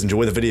 If you guys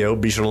enjoy the video,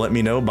 be sure to let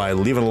me know by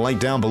leaving a like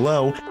down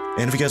below.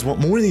 And if you guys want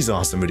more of these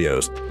awesome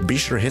videos, be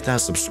sure to hit that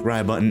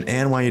subscribe button.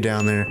 And while you're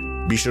down there,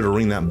 be sure to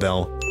ring that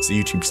bell so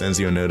YouTube sends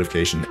you a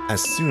notification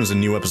as soon as a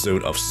new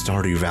episode of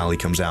Stardew Valley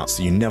comes out,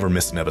 so you never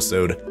miss an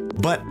episode.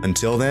 But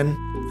until then,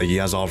 thank you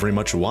guys all very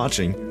much for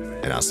watching,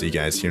 and I'll see you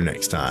guys here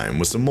next time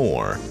with some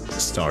more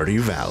Stardew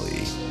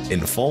Valley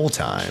in fall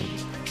time.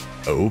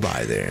 Oh,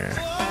 bye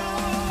there.